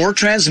is more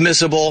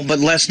transmissible but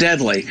less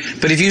deadly.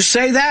 But if you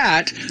say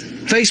that,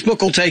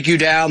 Facebook will take you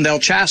down. They'll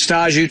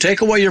chastise you,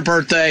 take away your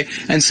birthday,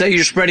 and say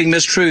you're spreading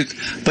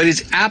mistruth. But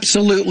it's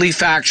absolutely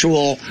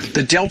factual.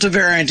 The Delta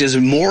variant is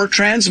more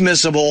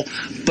transmissible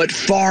but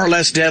far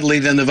less deadly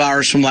than the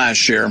virus from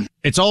last year.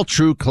 It's all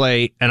true,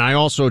 Clay. And I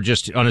also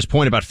just, on his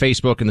point about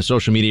Facebook and the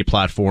social media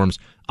platforms,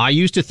 I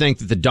used to think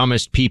that the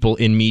dumbest people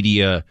in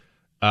media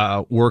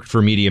worked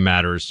for Media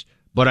Matters.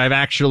 But I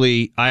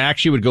actually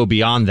would go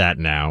beyond that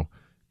now.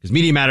 Because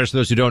Media Matters, for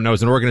those who don't know,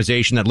 is an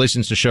organization that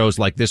listens to shows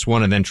like this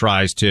one and then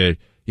tries to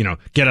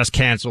get us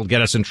canceled,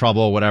 get us in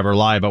trouble, whatever,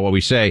 lie about what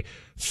we say.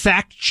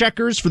 Fact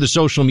checkers for the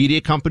social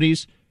media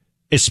companies,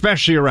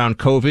 especially around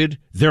COVID,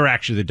 they're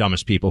actually the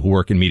dumbest people who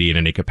work in media in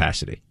any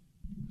capacity.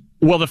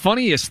 Well, the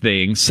funniest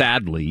thing,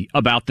 sadly,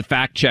 about the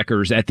fact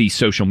checkers at these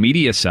social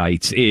media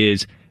sites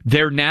is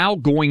they're now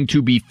going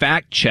to be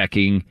fact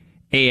checking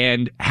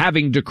and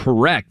having to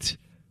correct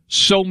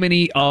so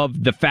many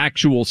of the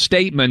factual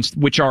statements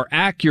which are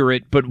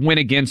accurate but went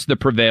against the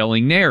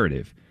prevailing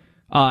narrative.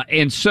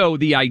 And so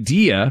the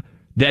idea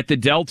that the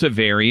Delta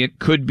variant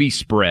could be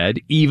spread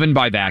even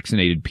by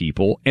vaccinated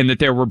people and that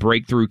there were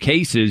breakthrough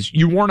cases,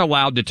 you weren't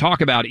allowed to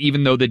talk about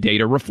even though the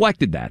data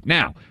reflected that.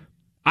 Now,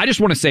 I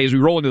just want to say as we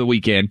roll into the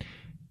weekend,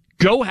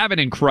 go have an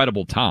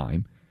incredible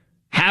time.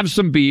 Have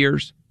some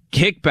beers,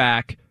 kick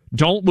back,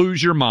 don't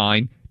lose your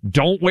mind,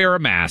 don't wear a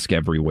mask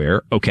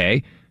everywhere,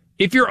 okay?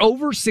 If you're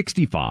over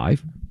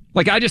 65,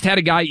 like I just had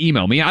a guy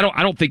email me. I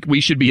don't think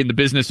we should be in the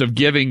business of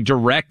giving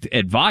direct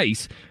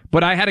advice,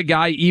 but I had a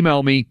guy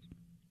email me,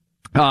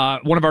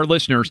 one of our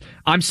listeners,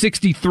 I'm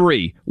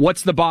 63.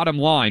 What's the bottom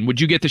line?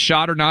 Would you get the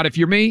shot or not if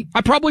you're me?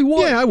 I probably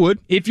would. Yeah, I would.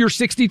 If you're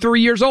 63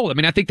 years old. I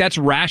mean, I think that's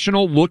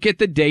rational. Look at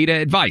the data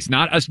advice,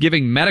 not us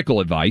giving medical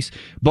advice,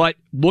 but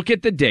look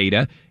at the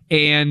data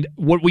and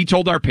what we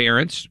told our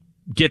parents,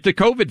 get the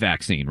COVID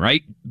vaccine,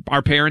 right?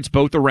 Our parents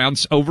both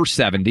around over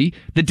 70.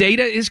 The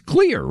data is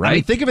clear, right? I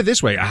mean, think of it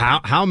this way.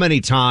 How many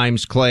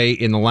times, Clay,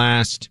 in the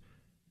last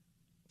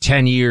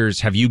 10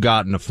 years have you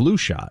gotten a flu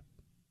shot?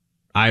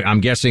 I'm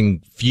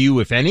guessing few,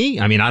 if any.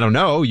 I mean, I don't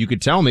know. You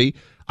could tell me.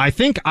 I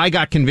think I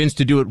got convinced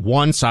to do it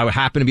once. I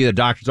happened to be at the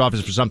doctor's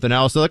office for something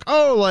else. They're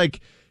like,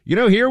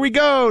 here we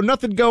go.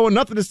 Nothing going,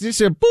 nothing to see.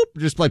 Boop,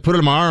 just like put it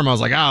in my arm. I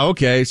was like,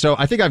 okay. So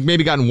I think I've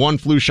maybe gotten one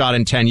flu shot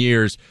in 10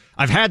 years.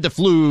 I've had the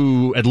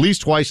flu at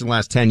least twice in the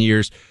last 10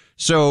 years.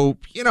 So,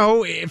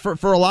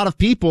 for a lot of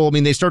people, I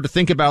mean, they start to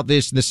think about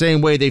this in the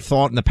same way they've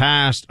thought in the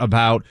past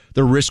about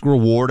the risk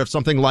reward of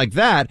something like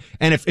that.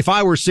 And if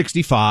I were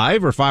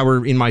 65 or if I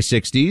were in my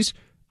 60s,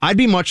 I'd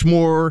be much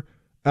more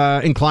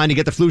inclined to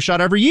get the flu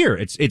shot every year.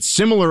 It's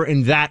similar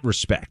in that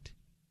respect.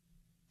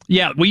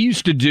 Yeah, we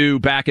used to do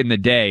back in the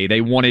day,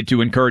 they wanted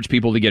to encourage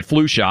people to get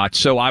flu shots.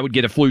 So I would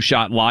get a flu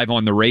shot live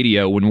on the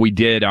radio when we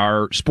did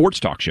our sports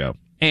talk show.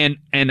 And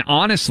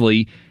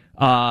honestly,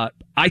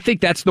 I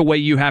think that's the way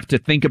you have to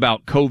think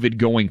about COVID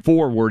going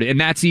forward. And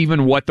that's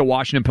even what the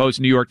Washington Post,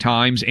 New York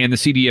Times, and the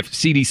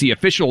CDC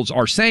officials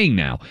are saying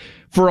now.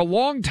 For a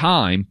long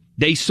time,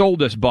 they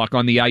sold us, Buck,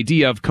 on the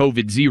idea of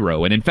COVID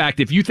zero. And in fact,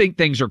 if you think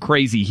things are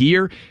crazy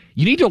here,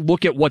 you need to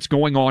look at what's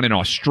going on in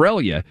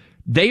Australia.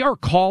 They are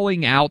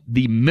calling out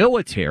the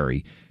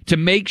military to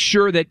make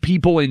sure that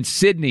people in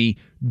Sydney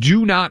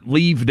do not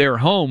leave their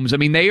homes. I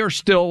mean, they are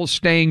still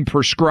staying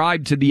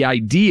prescribed to the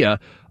idea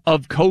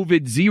of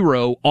COVID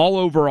zero all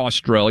over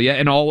Australia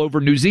and all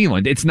over New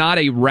Zealand. It's not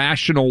a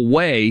rational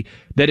way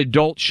that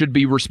adults should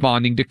be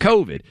responding to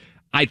COVID.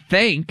 I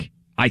think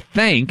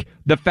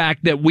the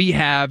fact that we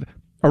have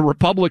a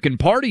Republican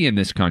Party in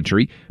this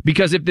country,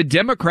 because if the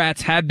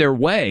Democrats had their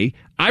way,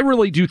 I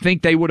really do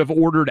think they would have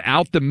ordered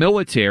out the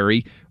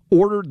military,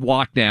 ordered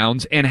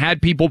lockdowns, and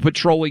had people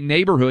patrolling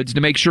neighborhoods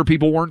to make sure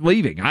people weren't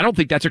leaving. I don't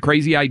think that's a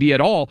crazy idea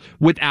at all.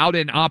 Without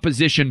an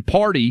opposition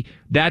party,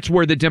 that's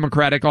where the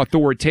Democratic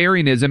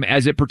authoritarianism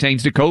as it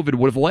pertains to COVID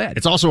would have led.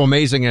 It's also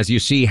amazing as you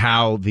see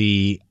how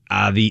the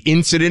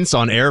incidents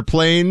on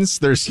airplanes,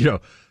 there's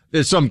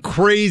some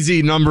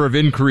crazy number of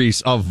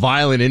increase of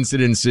violent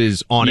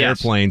incidences on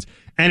airplanes.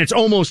 And it's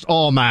almost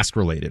all mask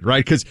related,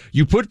 right? Because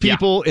you put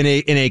people in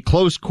a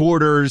close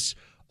quarters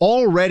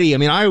already. I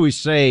mean, I always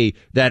say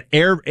that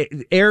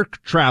air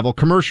travel,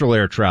 commercial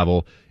air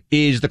travel,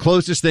 is the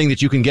closest thing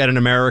that you can get in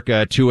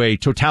America to a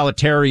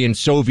totalitarian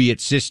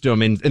Soviet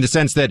system in the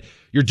sense that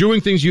you're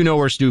doing things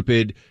are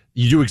stupid.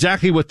 You do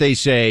exactly what they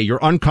say. You're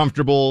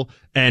uncomfortable,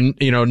 and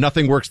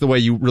nothing works the way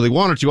you really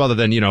want it to, other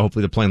than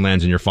hopefully the plane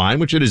lands and you're fine,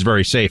 which it is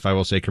very safe. I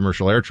will say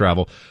commercial air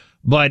travel.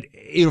 But,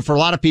 for a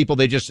lot of people,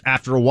 they just,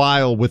 after a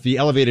while, with the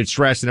elevated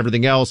stress and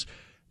everything else,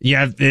 they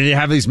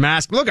have these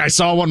masks. Look, I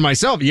saw one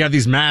myself. You have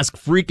these mask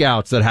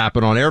freakouts that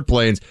happen on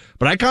airplanes.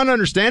 But I kind of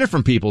understand it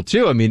from people,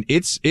 too. I mean,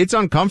 it's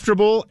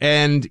uncomfortable,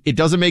 and it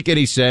doesn't make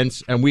any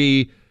sense. And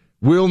we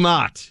will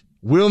not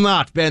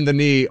bend the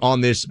knee on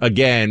this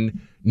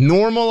again.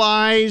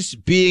 Normalize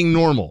being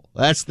normal.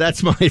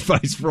 That's my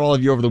advice for all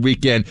of you over the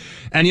weekend.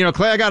 And,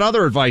 Clay, I got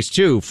other advice,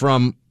 too,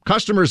 from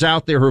customers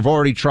out there who have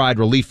already tried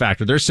Relief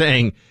Factor. They're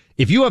saying,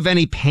 if you have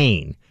any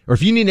pain or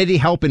if you need any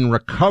help in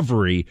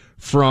recovery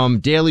from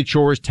daily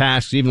chores,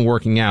 tasks, even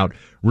working out,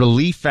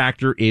 Relief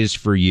Factor is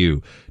for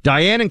you.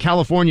 Diane in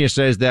California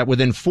says that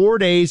within 4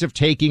 days of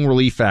taking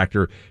Relief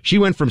Factor, she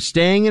went from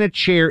staying in a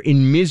chair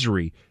in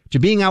misery to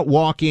being out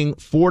walking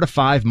 4 to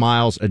 5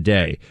 miles a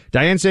day.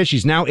 Diane says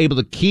she's now able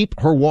to keep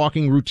her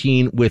walking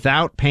routine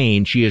without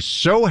pain. She is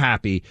so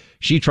happy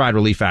she tried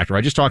Relief Factor.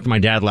 I just talked to my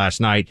dad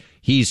last night.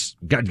 He's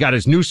got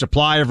his new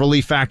supply of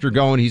Relief Factor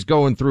going. He's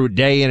going through it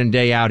day in and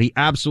day out. He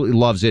absolutely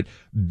loves it.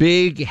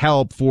 Big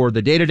help for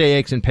the day-to-day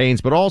aches and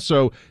pains, but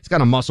also he's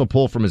got a muscle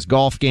pull from his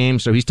golf game,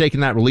 so he's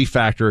taking that Relief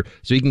Factor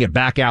so he can get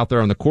back out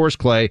there on the course,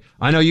 Clay.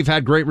 I know you've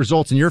had great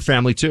results in your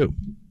family, too.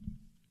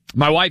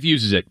 My wife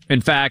uses it.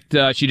 In fact,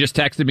 she just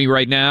texted me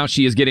right now.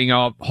 She is getting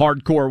a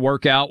hardcore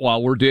workout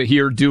while we're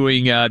here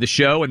doing the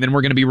show, and then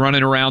we're going to be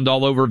running around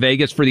all over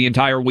Vegas for the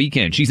entire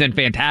weekend. She's in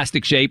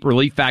fantastic shape.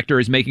 Relief Factor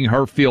is making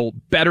her feel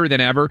better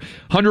than ever.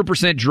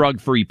 100%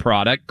 drug-free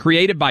product,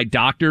 created by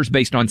doctors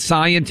based on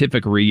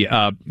scientific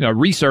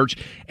research,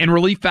 and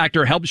Relief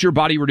Factor helps your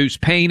body reduce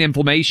pain,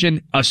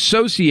 inflammation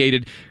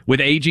associated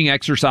with aging,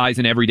 exercise,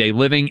 and everyday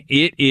living.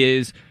 It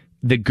is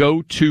the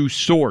go-to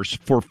source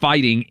for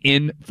fighting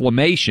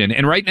inflammation.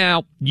 And right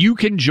now, you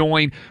can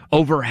join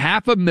over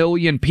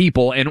 500,000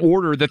 people and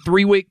order the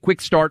 3-week quick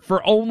start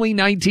for only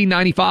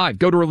 $19.95.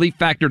 Go to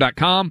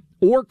relieffactor.com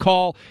or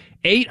call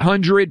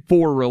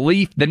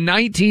 800-4RELIEF. The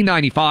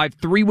 $19.95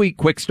 3-week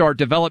quick start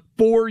developed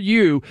for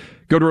you.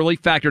 Go to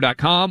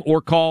relieffactor.com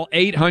or call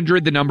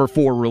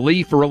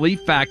 800-4RELIEF. Relief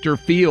Factor,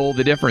 feel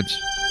the difference.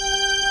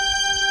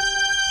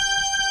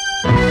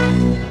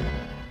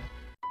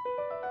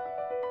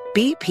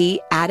 BP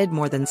added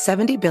more than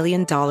 $70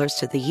 billion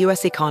to the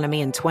U.S.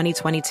 economy in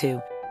 2022.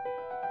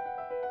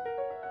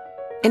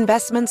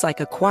 Investments like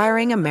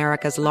acquiring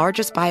America's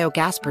largest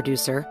biogas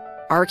producer,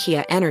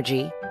 Archaea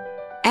Energy,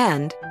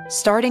 and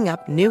starting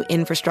up new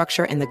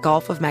infrastructure in the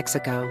Gulf of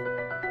Mexico.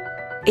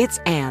 It's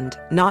and,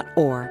 not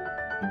or.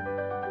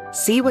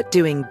 See what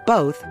doing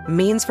both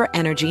means for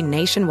energy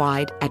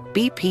nationwide at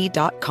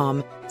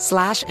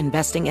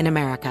bp.com/investing in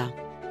America.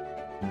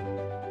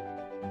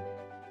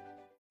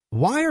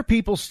 Why are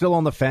people still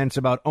on the fence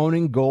about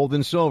owning gold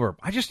and silver?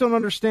 I just don't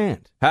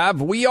understand. Have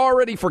we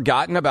already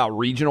forgotten about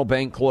regional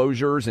bank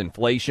closures,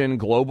 inflation,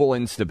 global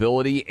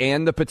instability,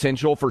 and the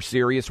potential for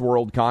serious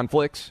world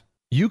conflicts?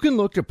 You can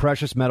look to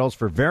precious metals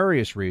for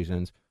various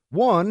reasons.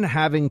 1,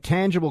 having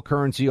tangible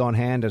currency on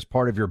hand as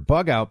part of your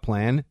bug-out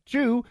plan.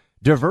 2,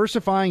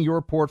 diversifying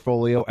your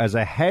portfolio as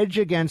a hedge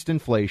against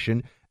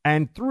inflation.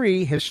 And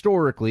 3,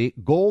 historically,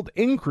 gold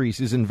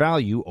increases in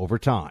value over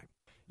time.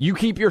 You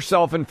keep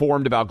yourself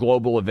informed about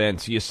global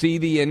events. You see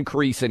the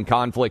increase in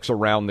conflicts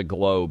around the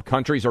globe.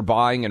 Countries are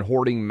buying and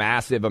hoarding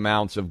massive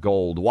amounts of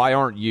gold. Why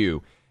aren't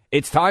you?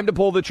 It's time to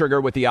pull the trigger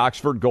with the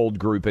Oxford Gold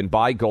Group and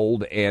buy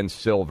gold and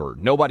silver.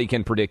 Nobody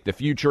can predict the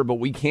future,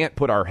 but we can't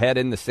put our head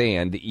in the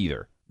sand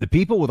either. The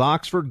people with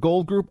Oxford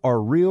Gold Group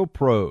are real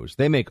pros.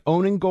 They make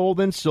owning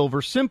gold and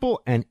silver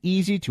simple and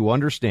easy to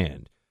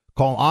understand.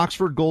 Call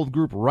Oxford Gold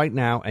Group right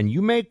now, and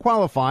you may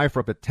qualify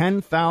for up to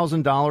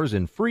 $10,000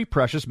 in free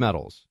precious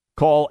metals.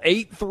 Call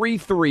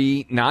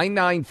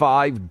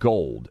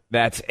 833-995-GOLD.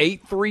 That's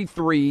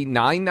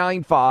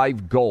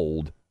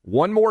 833-995-GOLD.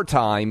 One more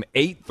time,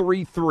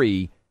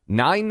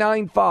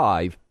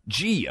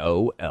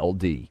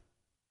 833-995-GOLD.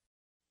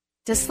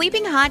 Does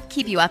sleeping hot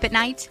keep you up at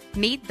night?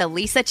 Meet the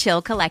Lisa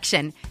Chill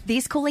Collection.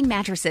 These cooling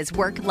mattresses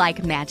work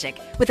like magic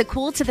with a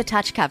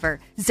cool-to-the-touch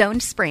cover,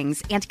 zoned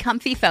springs, and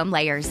comfy foam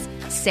layers.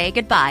 Say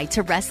goodbye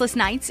to restless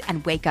nights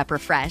and wake up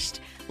refreshed.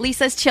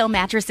 Lisa's Chill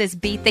mattresses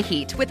beat the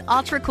heat with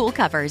ultra-cool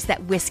covers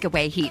that whisk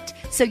away heat,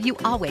 so you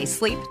always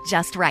sleep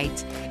just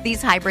right.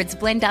 These hybrids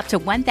blend up to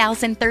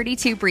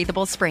 1,032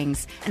 breathable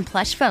springs and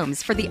plush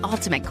foams for the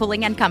ultimate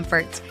cooling and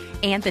comfort.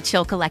 And the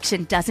Chill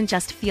Collection doesn't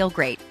just feel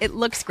great, it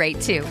looks great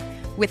too,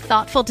 with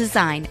thoughtful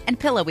design and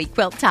pillowy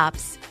quilt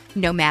tops.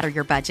 No matter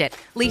your budget,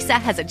 Lisa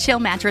has a Chill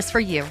mattress for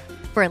you.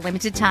 For a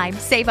limited time,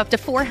 save up to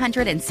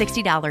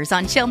 $460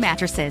 on Chill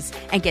mattresses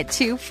and get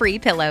 2 free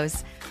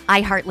pillows.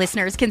 iHeart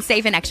listeners can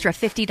save an extra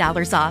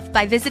 $50 off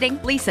by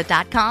visiting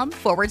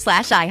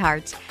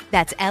lisa.com/iHeart.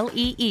 That's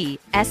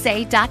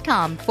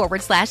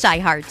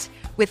LEESA.com/iHeart.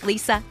 With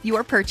Lisa,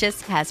 your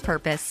purchase has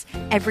purpose.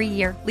 Every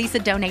year, Lisa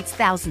donates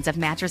thousands of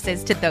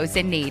mattresses to those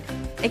in need.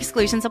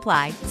 Exclusions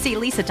apply. See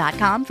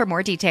lisa.com for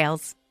more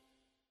details.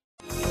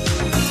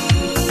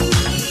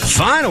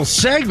 Final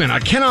segment. I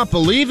cannot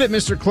believe it,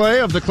 Mr. Clay,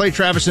 of the Clay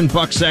Travis and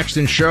Buck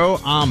Sexton Show.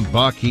 I'm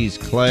Buck, he's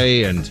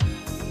Clay, and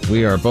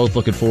we are both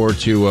looking forward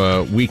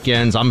to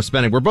weekends.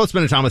 We're both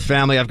spending time with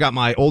family. I've got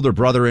my older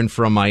brother in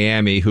from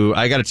Miami, who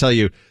I got to tell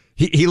you,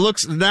 he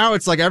looks, now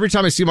it's like every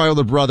time I see my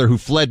older brother who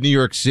fled New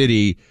York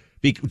City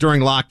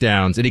during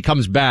lockdowns and he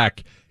comes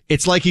back,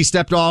 it's like he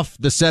stepped off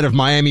the set of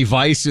Miami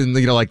Vice in,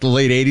 like the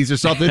late 80s or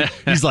something.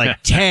 He's like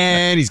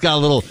 10. He's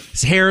got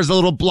his hair is a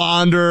little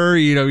blonder.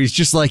 He's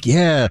just like,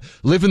 yeah,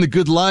 living the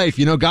good life,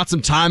 got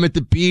some time at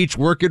the beach,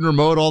 working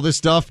remote, all this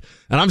stuff.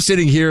 And I'm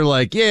sitting here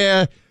like,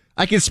 yeah,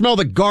 I can smell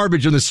the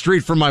garbage on the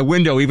street from my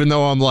window, even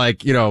though I'm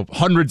like,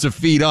 hundreds of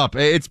feet up.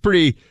 It's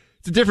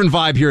a different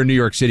vibe here in New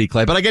York City,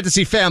 Clay, but I get to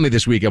see family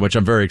this weekend, which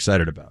I'm very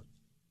excited about.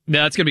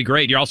 That's going to be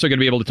great. You're also going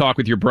to be able to talk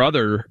with your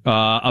brother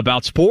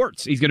about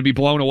sports. He's going to be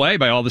blown away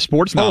by all the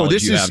sports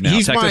knowledge you have now.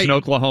 Texas and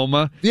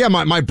Oklahoma. Yeah,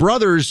 my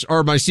brothers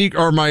are my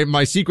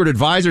secret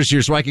advisors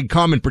here, so I can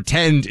come and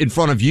pretend in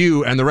front of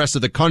you and the rest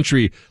of the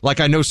country like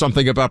I know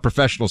something about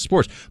professional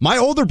sports. My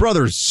older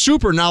brother is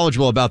super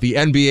knowledgeable about the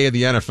NBA and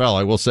the NFL.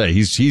 I will say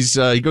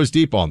he goes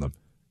deep on them.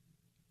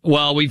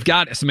 Well, we've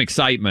got some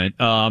excitement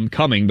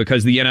coming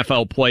because the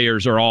NFL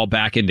players are all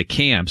back into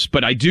camps,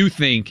 but I do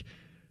think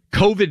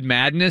COVID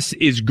madness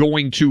is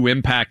going to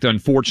impact,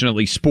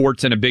 unfortunately,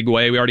 sports in a big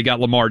way. We already got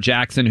Lamar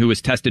Jackson, who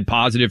has tested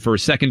positive for a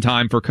second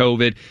time for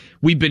COVID.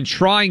 We've been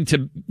trying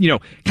to,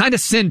 kind of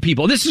send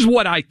people. This is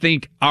what I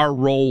think our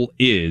role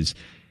is,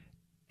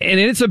 and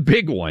it's a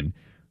big one.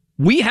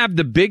 We have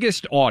the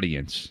biggest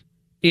audience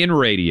in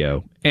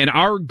radio, and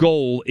our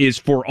goal is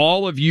for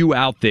all of you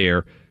out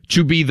there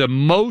to be the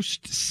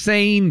most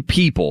sane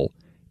people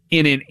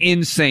in an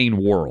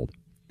insane world.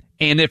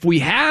 And if we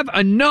have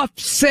enough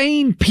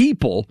sane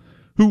people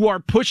who are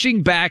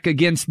pushing back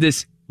against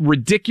this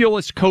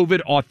ridiculous COVID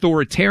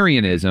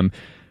authoritarianism,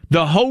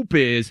 the hope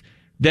is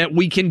that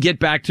we can get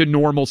back to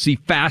normalcy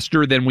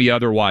faster than we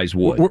otherwise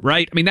would,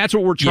 right? I mean, that's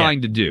what we're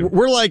trying to do.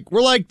 We're like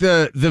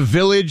the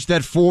village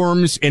that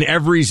forms in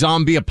every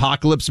zombie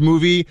apocalypse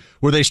movie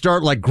where they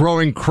start like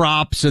growing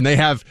crops and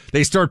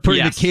they start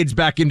putting the kids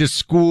back into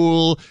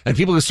school and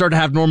people start to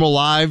have normal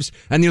lives.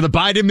 And the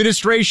Biden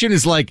administration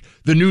is like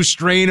the new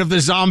strain of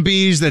the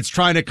zombies that's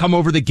trying to come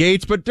over the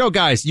gates. But no,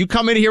 guys, you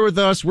come in here with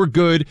us, we're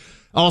good.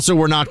 Also,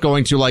 we're not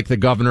going to, like the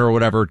governor or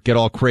whatever, get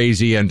all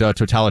crazy and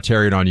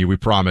totalitarian on you. We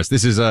promise.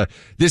 This is the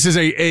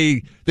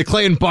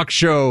Clay and Buck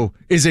show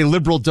is a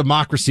liberal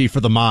democracy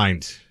for the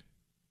mind.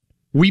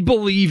 We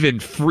believe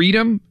in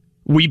freedom.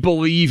 We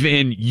believe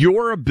in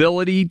your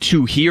ability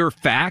to hear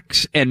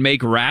facts and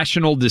make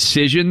rational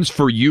decisions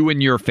for you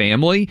and your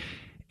family.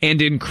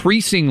 And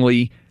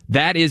increasingly,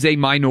 that is a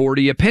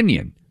minority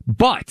opinion.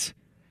 But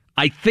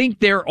I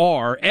think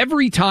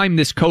every time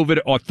this COVID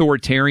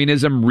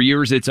authoritarianism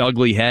rears its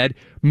ugly head,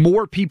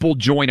 more people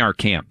join our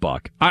camp,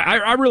 Buck.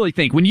 I really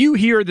think when you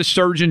hear the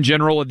Surgeon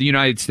General of the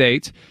United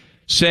States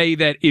say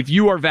that if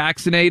you are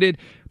vaccinated,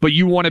 but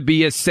you want to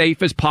be as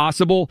safe as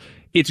possible,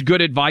 it's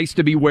good advice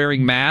to be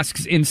wearing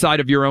masks inside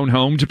of your own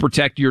home to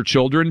protect your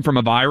children from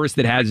a virus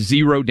that has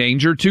zero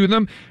danger to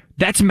them.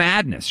 That's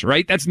madness,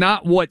 right? That's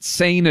not what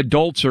sane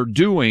adults are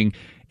doing.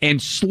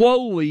 And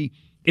slowly,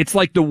 it's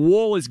like the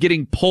wool is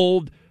getting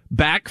pulled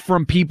back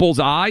from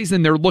people's eyes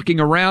and they're looking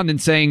around and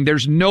saying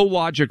there's no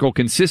logical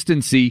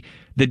consistency.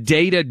 The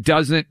data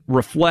doesn't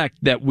reflect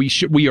that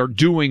we are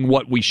doing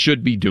what we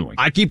should be doing.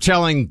 I keep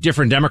telling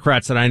different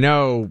Democrats that I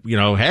know,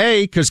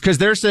 hey, because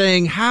they're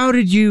saying, how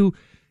did you,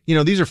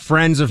 these are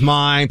friends of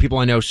mine, people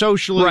I know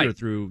socially or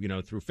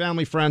through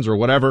family friends or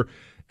whatever.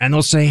 And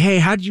they'll say, hey,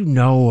 how did you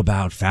know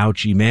about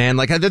Fauci, man?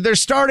 Like they're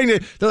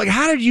like,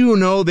 how did you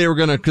know they were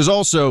going to, because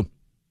also,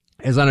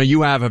 as I know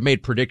you have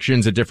made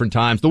predictions at different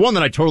times. The one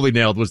that I totally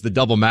nailed was the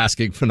double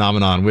masking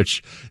phenomenon,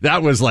 which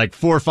that was like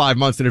 4 or 5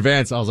 months in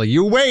advance. I was like,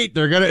 you wait,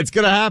 it's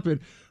going to happen.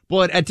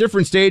 But at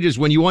different stages,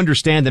 when you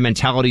understand the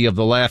mentality of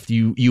the left,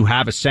 you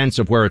have a sense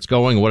of where it's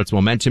going and what its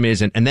momentum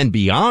is. And then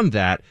beyond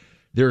that,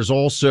 there's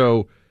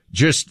also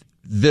just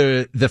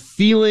the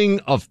feeling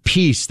of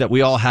peace that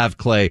we all have,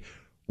 Clay.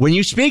 When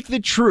you speak the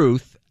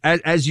truth,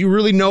 as you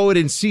really know it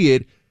and see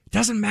it, it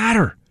doesn't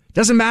matter. It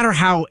doesn't matter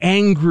how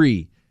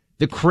angry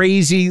the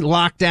crazy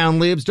lockdown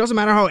libs, doesn't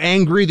matter how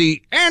angry the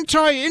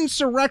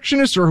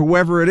anti-insurrectionists or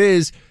whoever it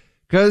is,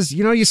 because,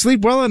 you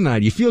sleep well at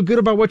night. You feel good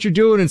about what you're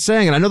doing and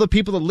saying. And I know the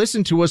people that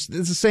listen to us,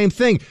 it's the same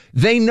thing.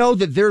 They know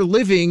that they're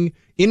living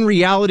in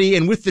reality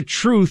and with the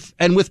truth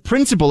and with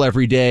principle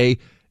every day,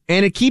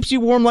 and it keeps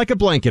you warm like a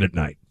blanket at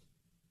night.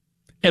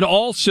 And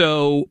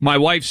also, my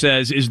wife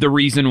says, is the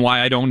reason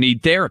why I don't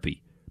need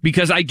therapy.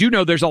 Because I do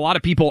know there's a lot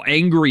of people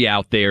angry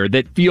out there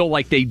that feel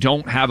like they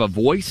don't have a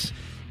voice.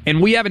 And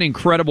we have an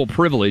incredible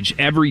privilege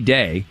every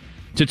day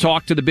to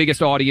talk to the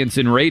biggest audience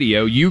in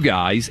radio, you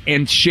guys,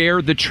 and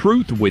share the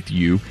truth with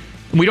you.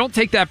 And we don't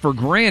take that for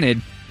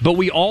granted, but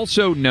we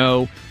also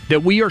know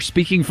that we are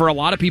speaking for a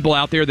lot of people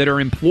out there that are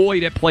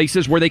employed at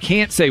places where they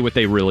can't say what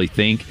they really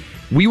think.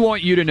 We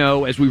want you to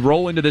know as we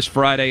roll into this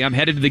Friday, I'm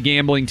headed to the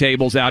gambling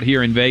tables out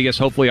here in Vegas.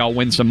 Hopefully I'll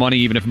win some money,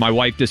 even if my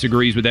wife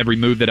disagrees with every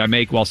move that I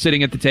make while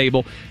sitting at the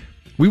table.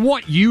 We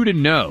want you to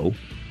know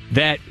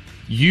that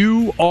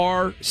you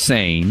are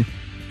sane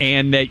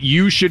and that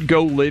you should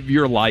go live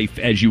your life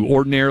as you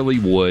ordinarily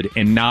would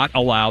and not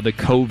allow the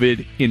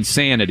COVID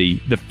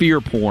insanity, the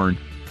fear porn,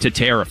 to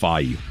terrify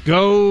you.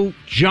 Go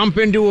jump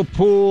into a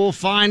pool,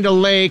 find a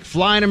lake,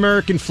 fly an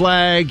American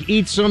flag,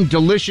 eat some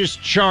delicious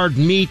charred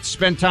meat,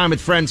 spend time with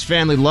friends,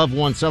 family, loved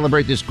ones,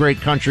 celebrate this great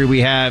country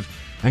we have,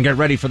 and get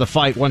ready for the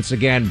fight once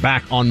again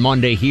back on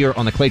Monday here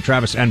on the Clay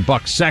Travis and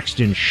Buck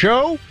Sexton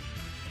Show.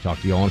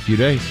 Talk to you all in a few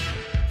days.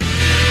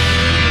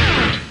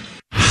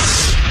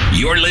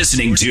 You're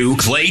listening to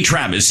Clay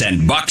Travis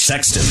and Buck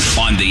Sexton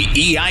on the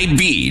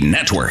EIB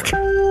Network.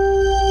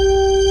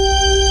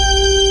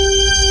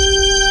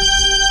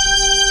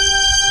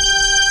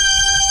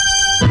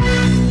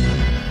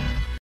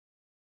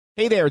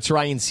 Hey there, it's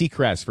Ryan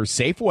Seacrest for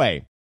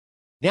Safeway.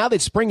 Now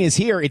that spring is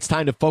here, it's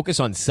time to focus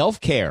on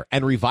self-care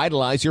and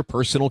revitalize your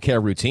personal care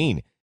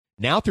routine.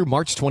 Now through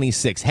March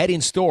 26, head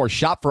in store,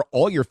 shop for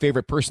all your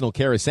favorite personal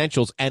care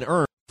essentials, and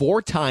earn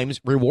 4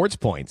 times rewards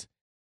points.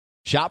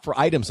 Shop for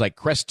items like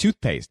Crest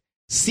toothpaste,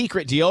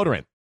 Secret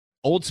deodorant,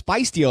 Old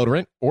Spice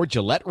deodorant, or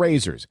Gillette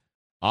razors.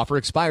 Offer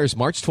expires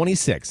March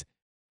 26.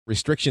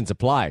 Restrictions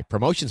apply.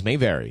 Promotions may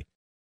vary.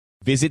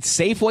 Visit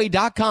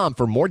Safeway.com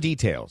for more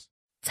details.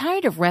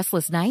 Tired of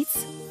restless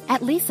nights?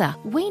 At Leesa,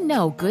 we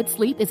know good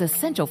sleep is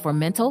essential for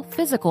mental,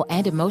 physical,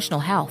 and emotional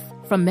health.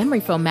 From memory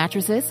foam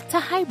mattresses to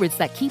hybrids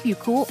that keep you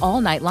cool all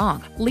night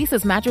long,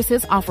 Leesa's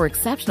mattresses offer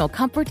exceptional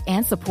comfort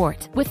and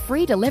support with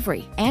free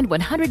delivery and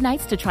 100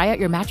 nights to try out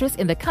your mattress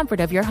in the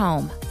comfort of your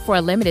home. For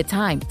a limited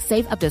time,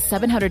 save up to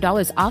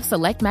 $700 off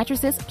select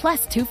mattresses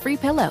plus 2 free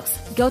pillows.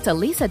 Go to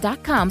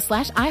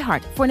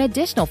Leesa.com/iHeart for an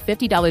additional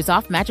 $50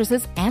 off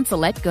mattresses and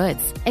select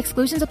goods.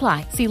 Exclusions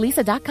apply. See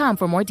Leesa.com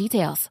for more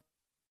details.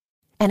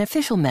 An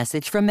official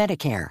message from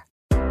Medicare.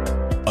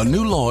 A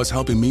new law is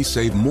helping me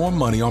save more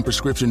money on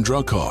prescription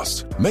drug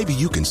costs. Maybe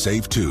you can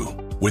save too.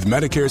 With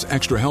Medicare's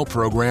Extra Help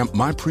program,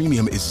 my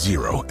premium is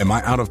 $0 and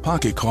my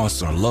out-of-pocket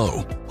costs are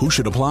low. Who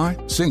should apply?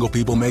 Single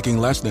people making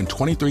less than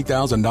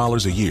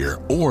 $23,000 a year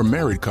or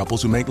married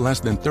couples who make less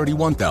than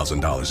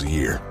 $31,000 a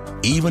year.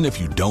 Even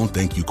if you don't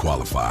think you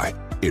qualify,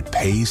 it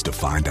pays to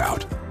find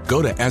out.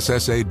 Go to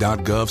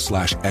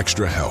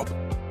ssa.gov/extra help.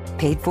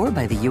 Paid for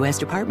by the U.S.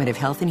 Department of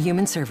Health and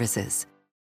Human Services.